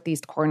across the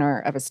northeast corner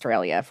of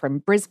Australia, from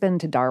Brisbane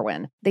to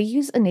Darwin. They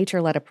use a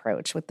nature-led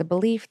approach with the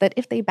belief that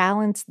if they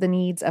balance the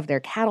needs of their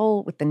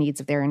cattle with the needs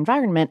of their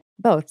environment,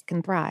 both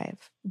can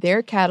thrive.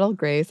 Their cattle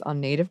graze on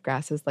native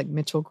grasses like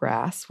Mitchell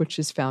grass, which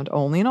is found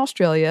only in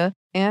Australia,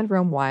 and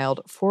roam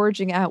wild,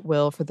 foraging at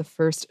will for the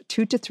first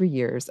 2 to 3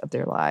 years of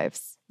their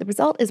lives. The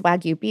result is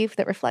Wagyu beef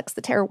that reflects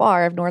the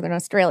terroir of Northern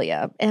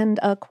Australia and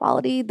a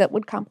quality that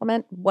would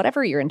complement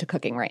whatever you're into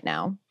cooking right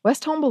now.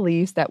 Westholme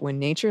believes that when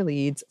nature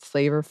leads,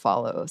 flavor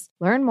follows.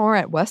 Learn more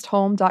at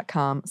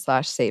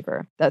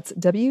westholme.com/savor. That's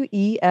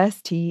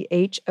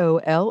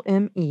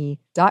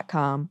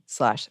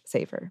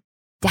WESTHOLME.com/savor.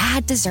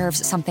 Dad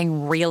deserves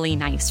something really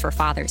nice for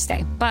Father's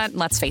Day, but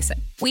let's face it,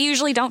 we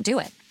usually don't do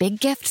it. Big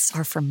gifts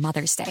are for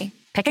Mother's Day.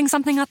 Picking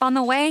something up on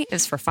the way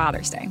is for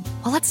Father's Day.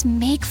 Well, let's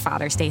make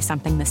Father's Day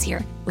something this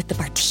year with the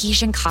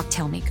Bartesian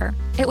Cocktail Maker.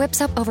 It whips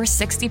up over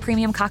 60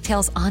 premium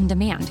cocktails on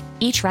demand,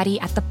 each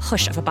ready at the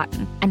push of a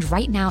button. And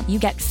right now, you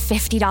get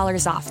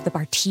 $50 off the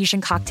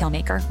Bartesian Cocktail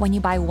Maker when you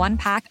buy 1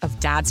 pack of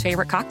Dad's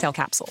favorite cocktail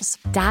capsules.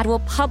 Dad will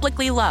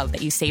publicly love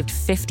that you saved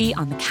 $50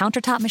 on the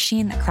countertop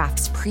machine that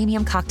crafts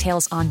premium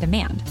cocktails on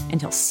demand. And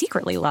he'll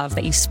secretly love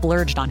that you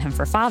splurged on him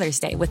for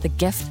Father's Day with the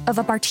gift of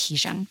a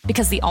Bartesian.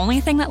 Because the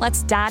only thing that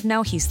lets Dad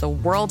know he's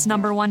the world's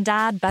 #1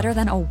 dad better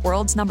than a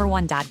world's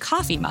 #1 dad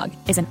coffee mug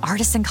is an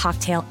artisan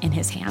cocktail in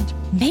his hand.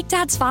 Make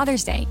Dad's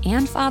Father's Day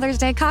and Father's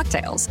Day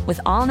cocktails with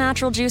all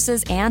natural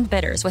juices and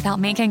bitters without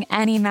making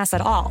any mess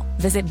at all.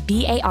 Visit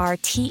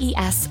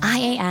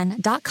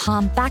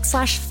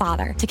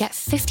BARTESIAN.com/father to get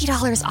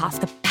 $50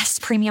 off the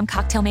best premium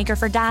cocktail maker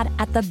for Dad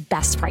at the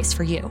best price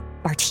for you.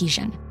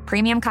 Bartesian.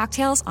 Premium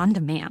cocktails on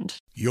demand.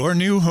 Your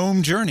new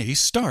home journey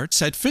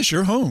starts at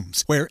Fisher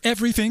Homes, where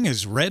everything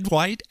is red,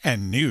 white,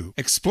 and new.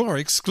 Explore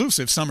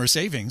exclusive summer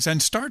savings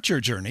and start your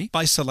journey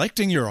by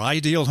selecting your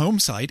ideal home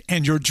site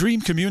and your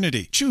dream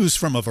community. Choose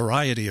from a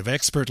variety of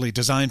expertly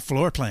designed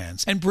floor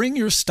plans and bring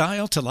your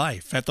style to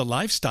life at the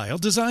Lifestyle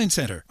Design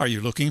Center. Are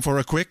you looking for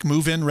a quick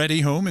move-in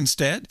ready home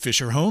instead?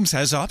 Fisher Homes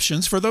has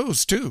options for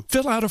those too.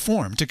 Fill out a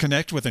form to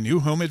connect with a new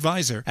home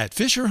advisor at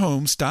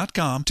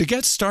fisherhomes.com to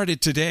get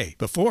started today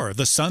before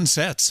the sun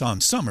sets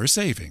on summer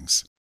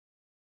savings.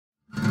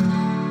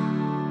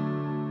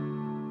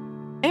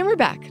 And we're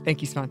back.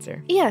 Thank you,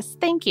 sponsor. Yes,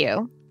 thank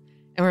you.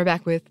 And we're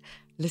back with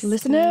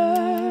Listener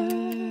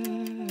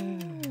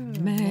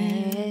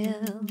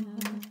Mail.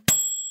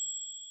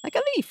 Like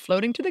a leaf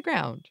floating to the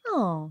ground.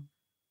 Oh.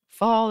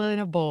 Fall in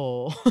a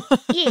bowl.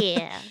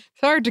 Yeah.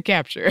 It's hard to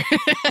capture.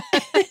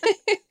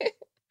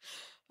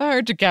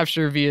 Hard to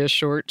capture via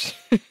short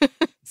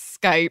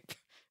Skype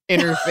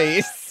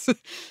interface.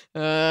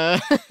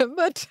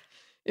 But,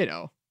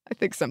 I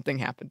think something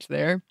happened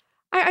there.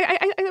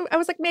 I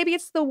was like, maybe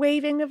it's the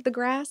waving of the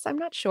grass. I'm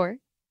not sure.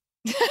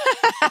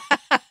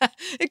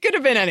 It could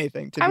have been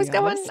anything. I was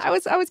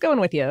going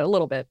with you a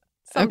little bit.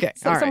 Okay,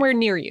 all right. Somewhere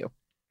near you.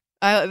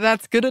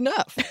 That's good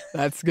enough.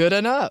 That's good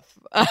enough.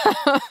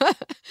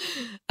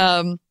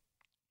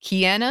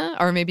 Kiana,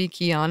 or maybe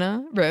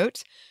Kiana,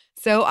 wrote,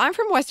 "So I'm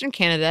from Western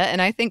Canada,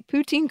 and I think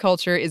poutine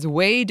culture is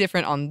way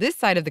different on this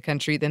side of the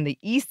country than the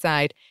east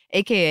side,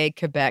 aka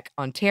Quebec,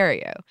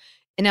 Ontario.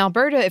 In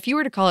Alberta, if you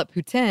were to call it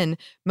poutine,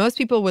 most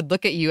people would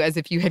look at you as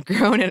if you had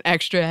grown an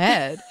extra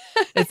head.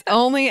 It's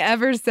only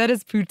ever said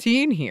as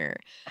poutine here.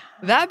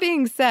 That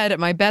being said,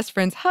 my best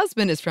friend's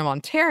husband is from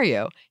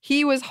Ontario.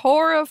 He was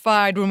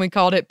horrified when we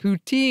called it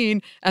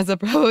poutine as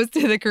opposed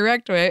to the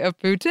correct way of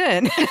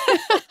poutine.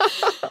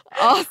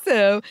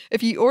 Also,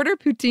 if you order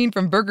poutine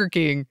from Burger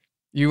King,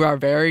 you are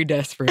very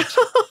desperate.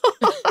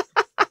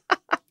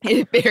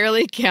 It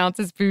barely counts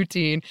as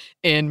poutine,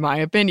 in my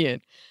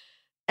opinion.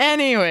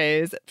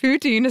 Anyways,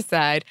 poutine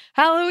aside,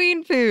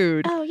 Halloween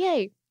food. Oh,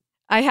 yay.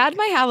 I had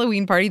my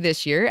Halloween party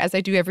this year, as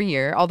I do every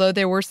year, although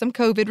there were some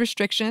COVID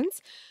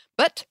restrictions.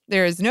 But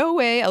there is no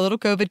way a little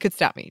COVID could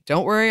stop me.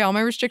 Don't worry, all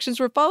my restrictions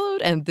were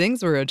followed and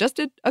things were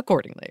adjusted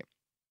accordingly.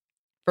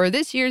 For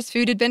this year's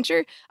food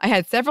adventure, I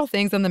had several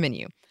things on the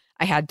menu.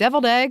 I had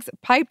deviled eggs,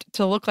 piped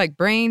to look like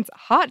brains,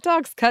 hot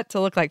dogs cut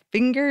to look like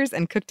fingers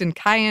and cooked in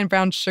cayenne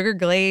brown sugar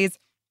glaze,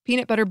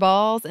 peanut butter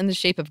balls in the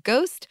shape of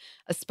ghost,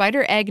 a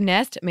spider egg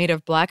nest made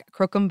of black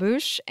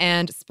croquembouche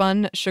and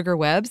spun sugar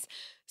webs,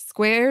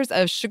 squares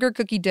of sugar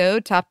cookie dough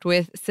topped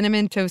with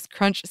cinnamon toast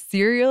crunch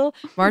cereal,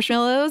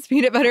 marshmallows,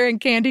 peanut butter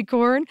and candy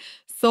corn,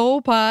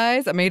 soul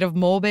pies made of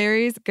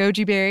mulberries,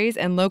 goji berries,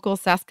 and local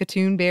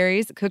Saskatoon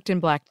berries cooked in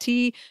black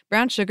tea,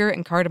 brown sugar,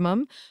 and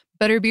cardamom,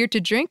 butterbeer to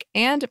drink,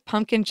 and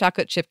pumpkin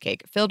chocolate chip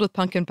cake filled with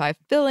pumpkin pie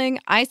filling,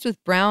 iced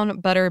with brown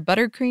butter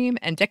buttercream,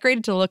 and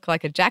decorated to look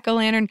like a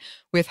jack-o'-lantern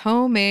with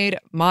homemade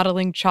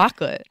modeling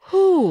chocolate.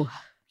 Ooh.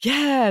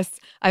 Yes.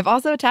 I've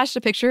also attached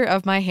a picture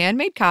of my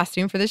handmade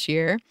costume for this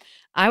year.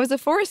 I was a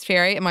forest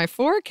fairy, and my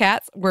 4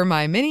 cats were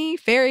my mini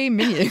fairy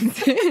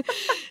minions.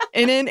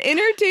 In an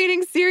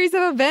entertaining series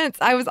of events,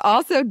 I was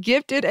also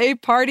gifted a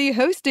party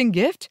hosting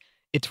gift.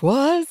 It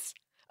was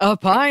a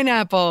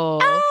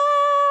pineapple. Ah!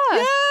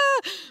 Yeah.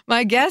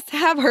 My guests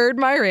have heard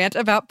my rant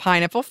about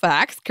pineapple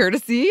facts,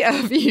 courtesy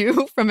of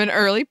you from an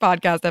early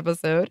podcast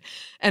episode.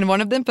 And one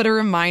of them put a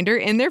reminder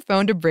in their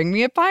phone to bring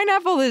me a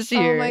pineapple this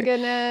year. Oh, my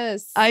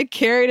goodness. I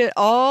carried it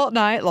all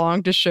night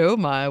long to show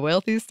my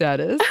wealthy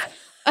status.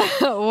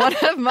 One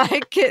of my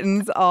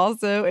kittens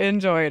also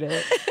enjoyed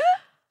it.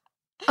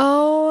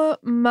 Oh,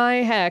 my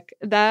heck.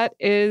 That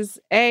is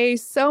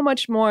so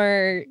much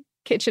more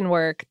kitchen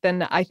work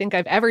than I think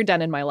I've ever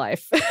done in my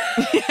life.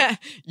 Yeah.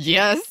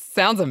 Yes.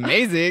 Sounds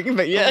amazing,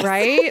 but yes.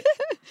 Right?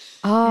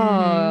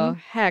 Oh,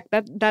 heck.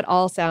 That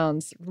all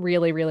sounds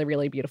really, really,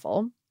 really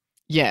beautiful.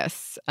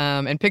 Yes.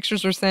 And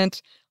pictures were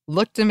sent.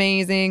 Looked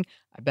amazing.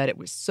 I bet it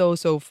was so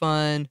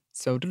fun.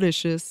 So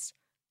delicious.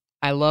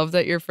 I love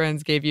that your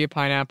friends gave you a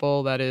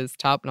pineapple that is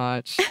top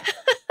notch.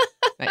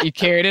 That you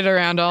carried it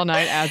around all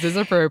night as is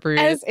appropriate.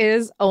 As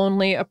is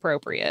only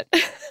appropriate.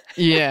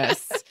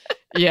 Yes.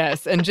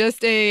 Yes. And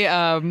just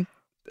a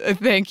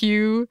thank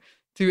you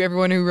to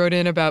everyone who wrote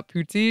in about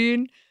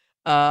poutine.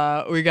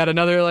 We got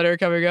another letter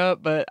coming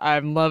up, but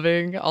I'm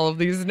loving all of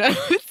these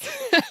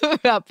notes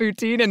about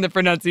poutine and the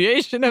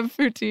pronunciation of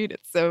poutine.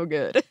 It's so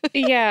good.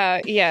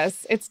 Yeah.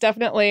 Yes. It's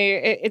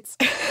definitely,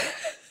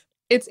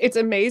 It's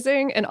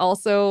amazing, and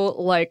also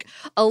like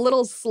a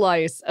little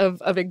slice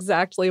of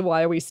exactly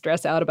why we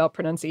stress out about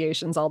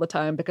pronunciations all the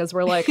time, because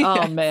we're like,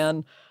 oh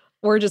man,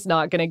 we're just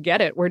not going to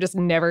get it. We're just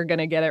never going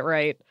to get it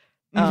right.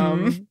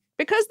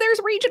 Because there's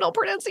regional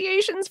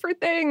pronunciations for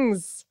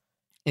things.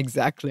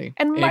 Exactly.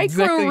 And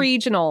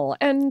micro-regional.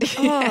 And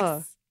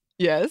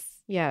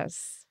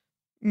Yes.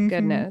 Mm-hmm.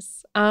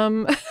 Goodness.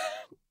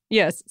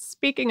 Yes.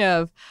 Speaking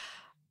of,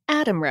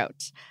 Adam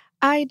wrote,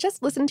 I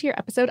just listened to your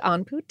episode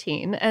on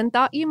poutine and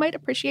thought you might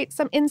appreciate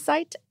some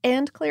insight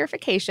and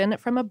clarification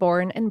from a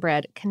born and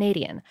bred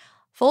Canadian.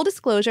 Full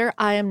disclosure,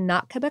 I am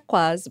not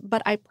Quebecoise,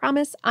 but I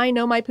promise I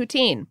know my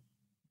poutine.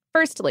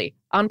 Firstly,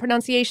 on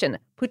pronunciation,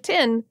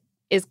 poutine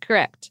is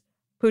correct.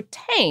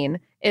 Poutine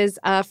is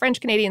a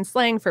French-Canadian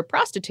slang for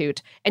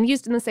prostitute and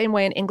used in the same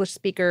way an English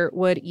speaker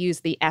would use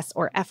the S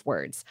or F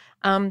words.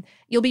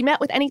 You'll be met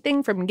with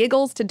anything from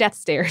giggles to death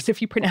stares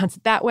if you pronounce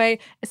it that way,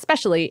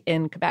 especially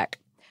in Quebec.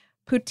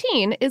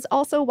 Poutine is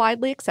also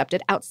widely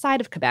accepted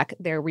outside of Quebec.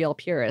 They're real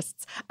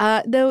purists.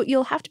 Though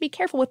you'll have to be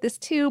careful with this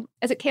too,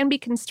 as it can be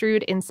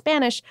construed in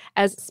Spanish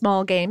as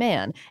small gay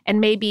man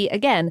and may be,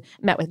 again,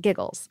 met with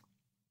giggles.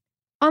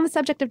 On the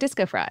subject of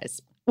disco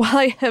fries, while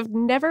I have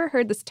never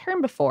heard this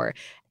term before,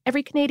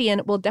 every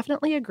Canadian will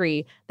definitely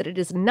agree that it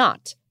is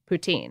not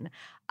poutine.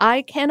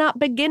 I cannot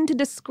begin to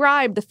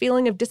describe the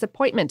feeling of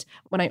disappointment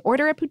when I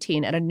order a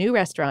poutine at a new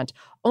restaurant,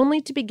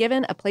 only to be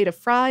given a plate of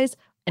fries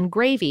and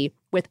gravy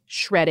with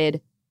shredded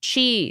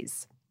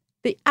cheese.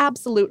 The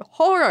absolute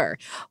horror.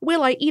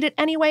 Will I eat it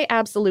anyway?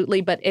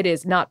 Absolutely, but it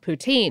is not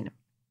poutine.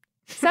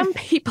 Some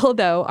people,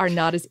 though, are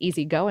not as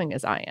easygoing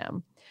as I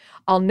am.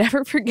 I'll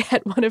never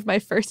forget one of my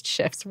first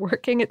shifts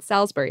working at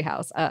Salisbury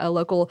House, a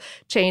local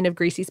chain of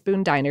greasy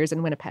spoon diners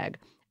in Winnipeg.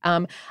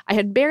 I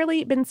had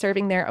barely been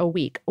serving there a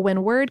week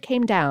when word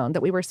came down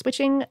that we were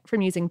switching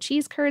from using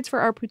cheese curds for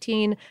our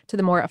poutine to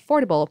the more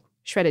affordable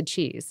shredded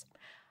cheese.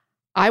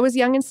 I was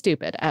young and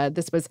stupid.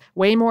 This was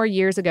way more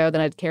years ago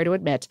than I'd care to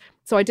admit,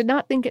 so I did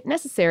not think it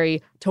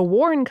necessary to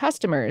warn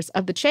customers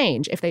of the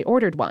change if they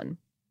ordered one.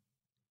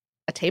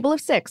 A table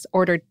of 6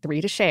 ordered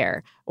 3 to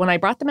share. When I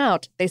brought them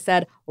out, they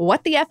said,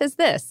 "What the F is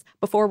this?"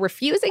 before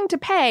refusing to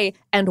pay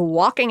and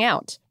walking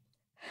out.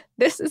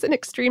 This is an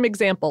extreme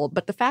example,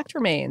 but the fact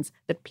remains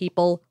that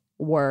people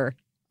were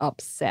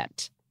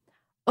upset.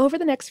 Over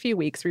the next few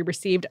weeks, we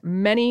received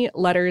many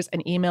letters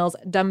and emails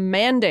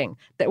demanding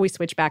that we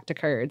switch back to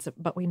curds,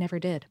 but we never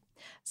did.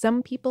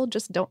 Some people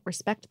just don't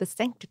respect the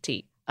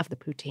sanctity of the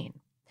poutine.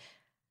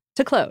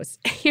 To close,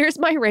 here's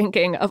my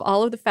ranking of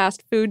all of the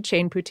fast food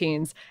chain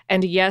poutines,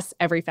 and yes,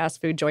 every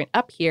fast food joint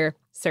up here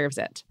serves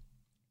it.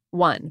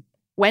 1,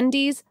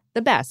 Wendy's,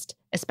 the best,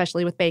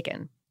 especially with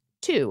bacon.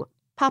 2,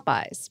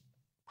 Popeyes.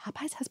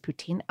 Popeyes has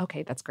poutine?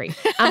 Okay, that's great.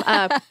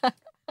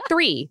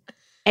 3,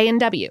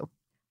 A&W.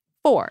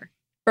 4,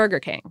 Burger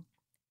King.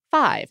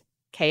 5,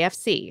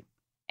 KFC.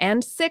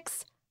 And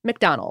 6,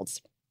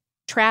 McDonald's.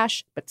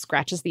 Trash, but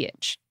scratches the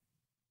itch.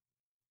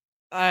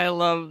 I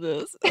love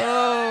this.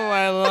 Oh,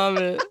 I love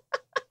it.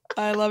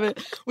 I love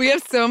it. We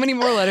have so many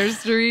more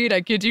letters to read.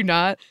 I kid you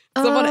not.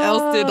 Someone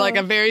else did like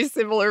a very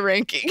similar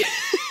ranking.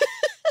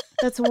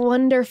 That's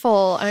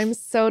wonderful. I'm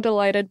so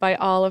delighted by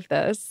all of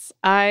this.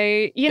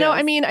 I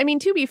mean,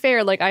 to be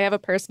fair, like I have a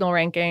personal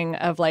ranking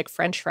of like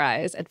French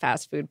fries at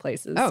fast food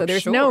places. Oh, so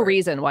there's sure. no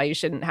reason why you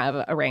shouldn't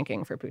have a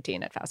ranking for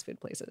poutine at fast food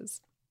places.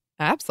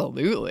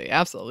 Absolutely.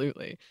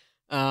 Absolutely.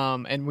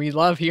 And we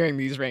love hearing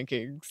these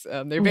rankings.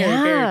 They're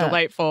very, very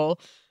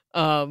delightful.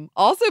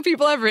 Also,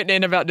 people have written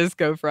in about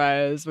disco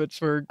fries, which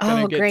we're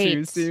going to get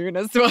to soon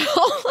as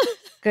well.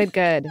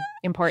 Good.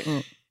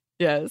 Important.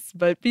 Yes.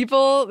 But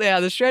people,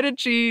 the shredded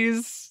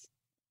cheese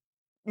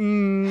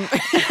seems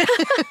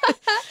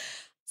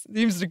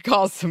to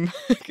cause some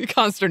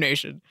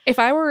consternation. If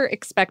I were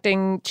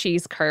expecting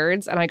cheese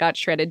curds and I got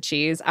shredded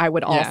cheese, I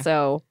would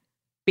also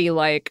be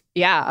like,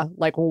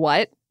 like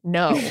what?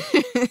 No.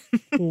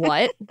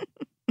 What?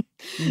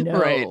 No.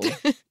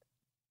 Right.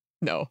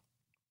 No.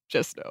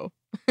 Just no.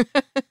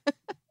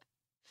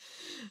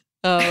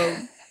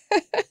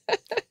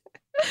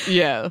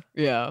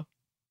 Yeah.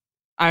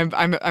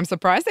 I'm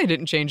surprised they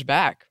didn't change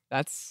back.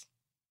 That's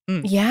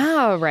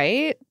Yeah,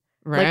 right?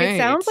 Right. Like it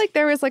sounds like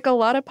there was like a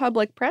lot of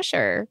public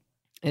pressure.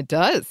 It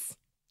does.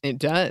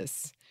 And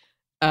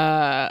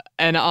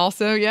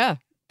also,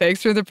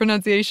 thanks for the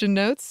pronunciation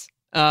notes.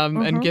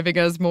 And giving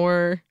us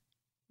more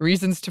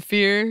reasons to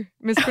fear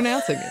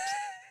mispronouncing it.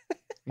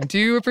 I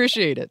do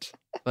appreciate it.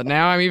 But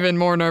now I'm even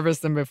more nervous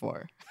than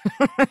before.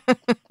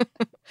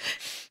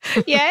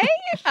 Yay?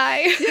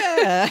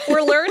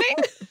 We're learning?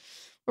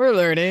 We're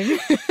learning.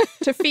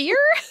 To fear?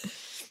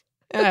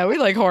 Yeah, we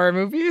like horror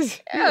movies.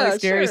 We like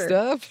scary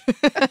stuff.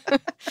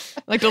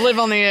 Like to live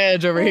on the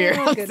edge over here.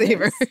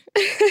 Saver.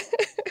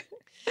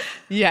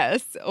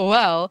 Yes.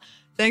 Well,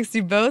 thanks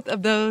to both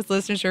of those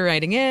listeners for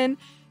writing in.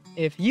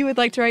 If you would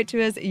like to write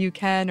to us, you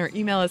can, or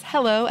email us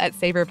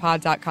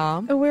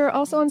hello@savorpod.com. We're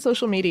also on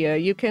social media.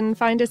 You can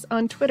find us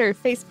on Twitter,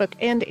 Facebook,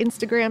 and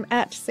Instagram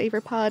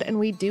 @SavorPod, and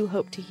we do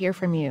hope to hear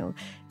from you.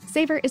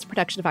 Savor is a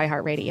production of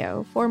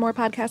iHeartRadio. For more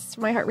podcasts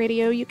from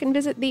iHeartRadio, you can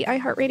visit the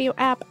iHeartRadio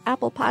app,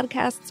 Apple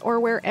Podcasts, or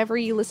wherever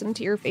you listen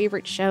to your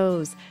favorite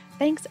shows.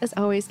 Thanks, as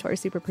always, to our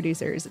super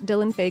producers,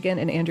 Dylan Fagan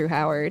and Andrew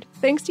Howard.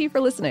 Thanks to you for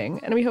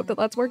listening, and we hope that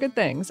lots more good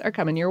things are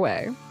coming your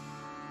way.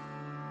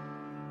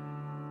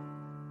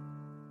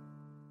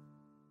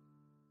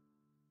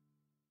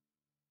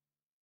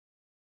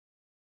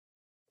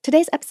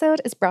 Today's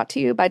episode is brought to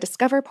you by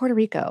Discover Puerto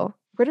Rico.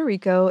 Puerto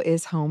Rico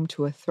is home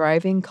to a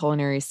thriving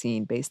culinary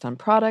scene based on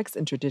products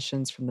and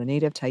traditions from the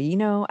native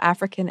Taíno,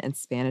 African, and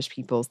Spanish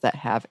peoples that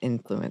have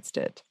influenced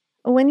it.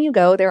 When you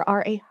go, there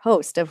are a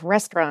host of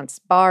restaurants,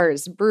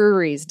 bars,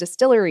 breweries,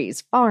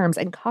 distilleries, farms,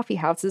 and coffee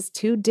houses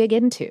to dig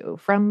into,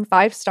 from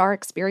five-star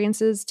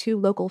experiences to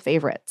local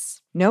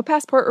favorites. No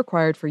passport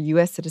required for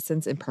U.S.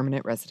 citizens and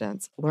permanent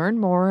residents. Learn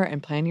more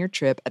and plan your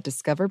trip at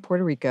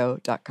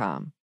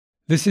discoverpuertorico.com.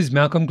 This is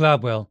Malcolm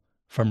Gladwell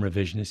from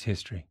Revisionist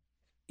History.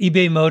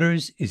 eBay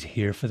Motors is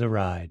here for the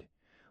ride.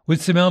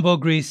 With some elbow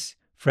grease,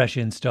 fresh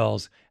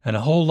installs, and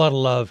a whole lot of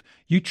love,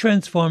 you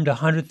transformed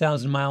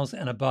 100,000 miles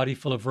and a body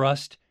full of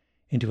rust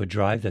into a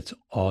drive that's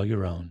all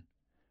your own.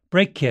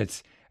 Brake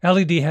kits,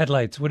 LED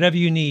headlights, whatever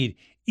you need,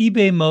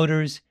 eBay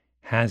Motors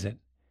has it.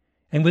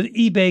 And with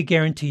eBay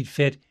Guaranteed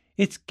Fit,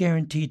 it's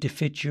guaranteed to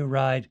fit your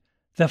ride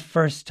the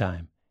first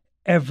time,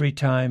 every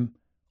time,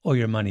 or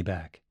your money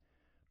back.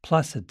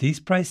 Plus, at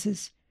these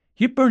prices,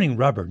 you're burning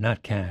rubber,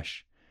 not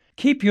cash.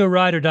 Keep your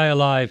ride or die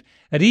alive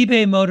at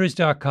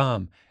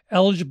ebaymotors.com.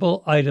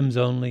 Eligible items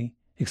only.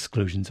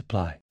 Exclusions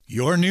apply.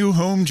 Your new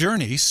home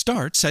journey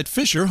starts at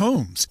Fisher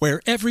Homes,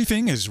 where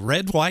everything is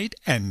red, white,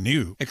 and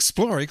new.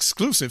 Explore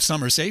exclusive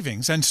summer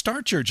savings and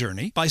start your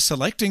journey by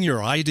selecting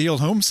your ideal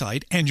home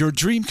site and your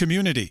dream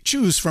community.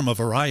 Choose from a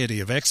variety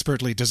of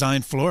expertly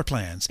designed floor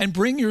plans and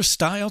bring your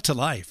style to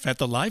life at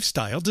the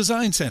Lifestyle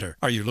Design Center.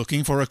 Are you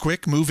looking for a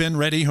quick move-in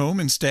ready home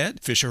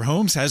instead? Fisher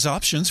Homes has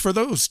options for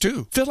those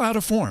too. Fill out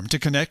a form to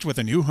connect with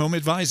a new home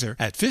advisor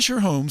at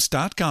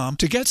fisherhomes.com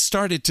to get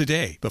started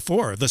today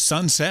before the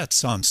sun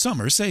sets on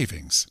summer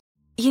savings.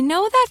 You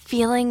know that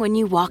feeling when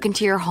you walk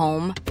into your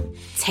home,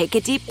 take a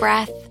deep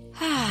breath,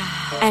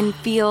 and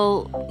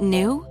feel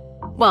new?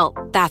 Well,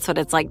 that's what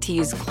it's like to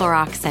use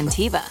Clorox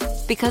Scentiva.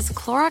 Because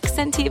Clorox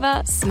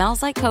Scentiva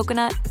smells like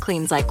coconut,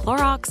 cleans like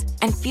Clorox,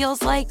 and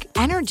feels like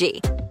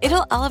energy.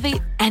 It'll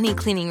elevate any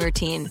cleaning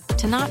routine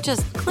to not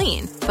just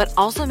clean, but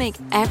also make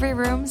every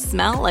room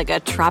smell like a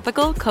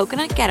tropical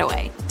coconut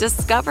getaway.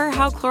 Discover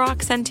how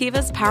Clorox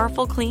Scentiva's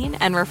powerful clean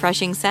and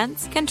refreshing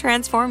scents can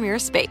transform your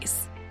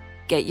space.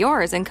 Get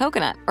yours in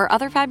coconut or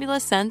other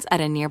fabulous scents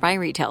at a nearby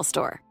retail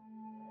store.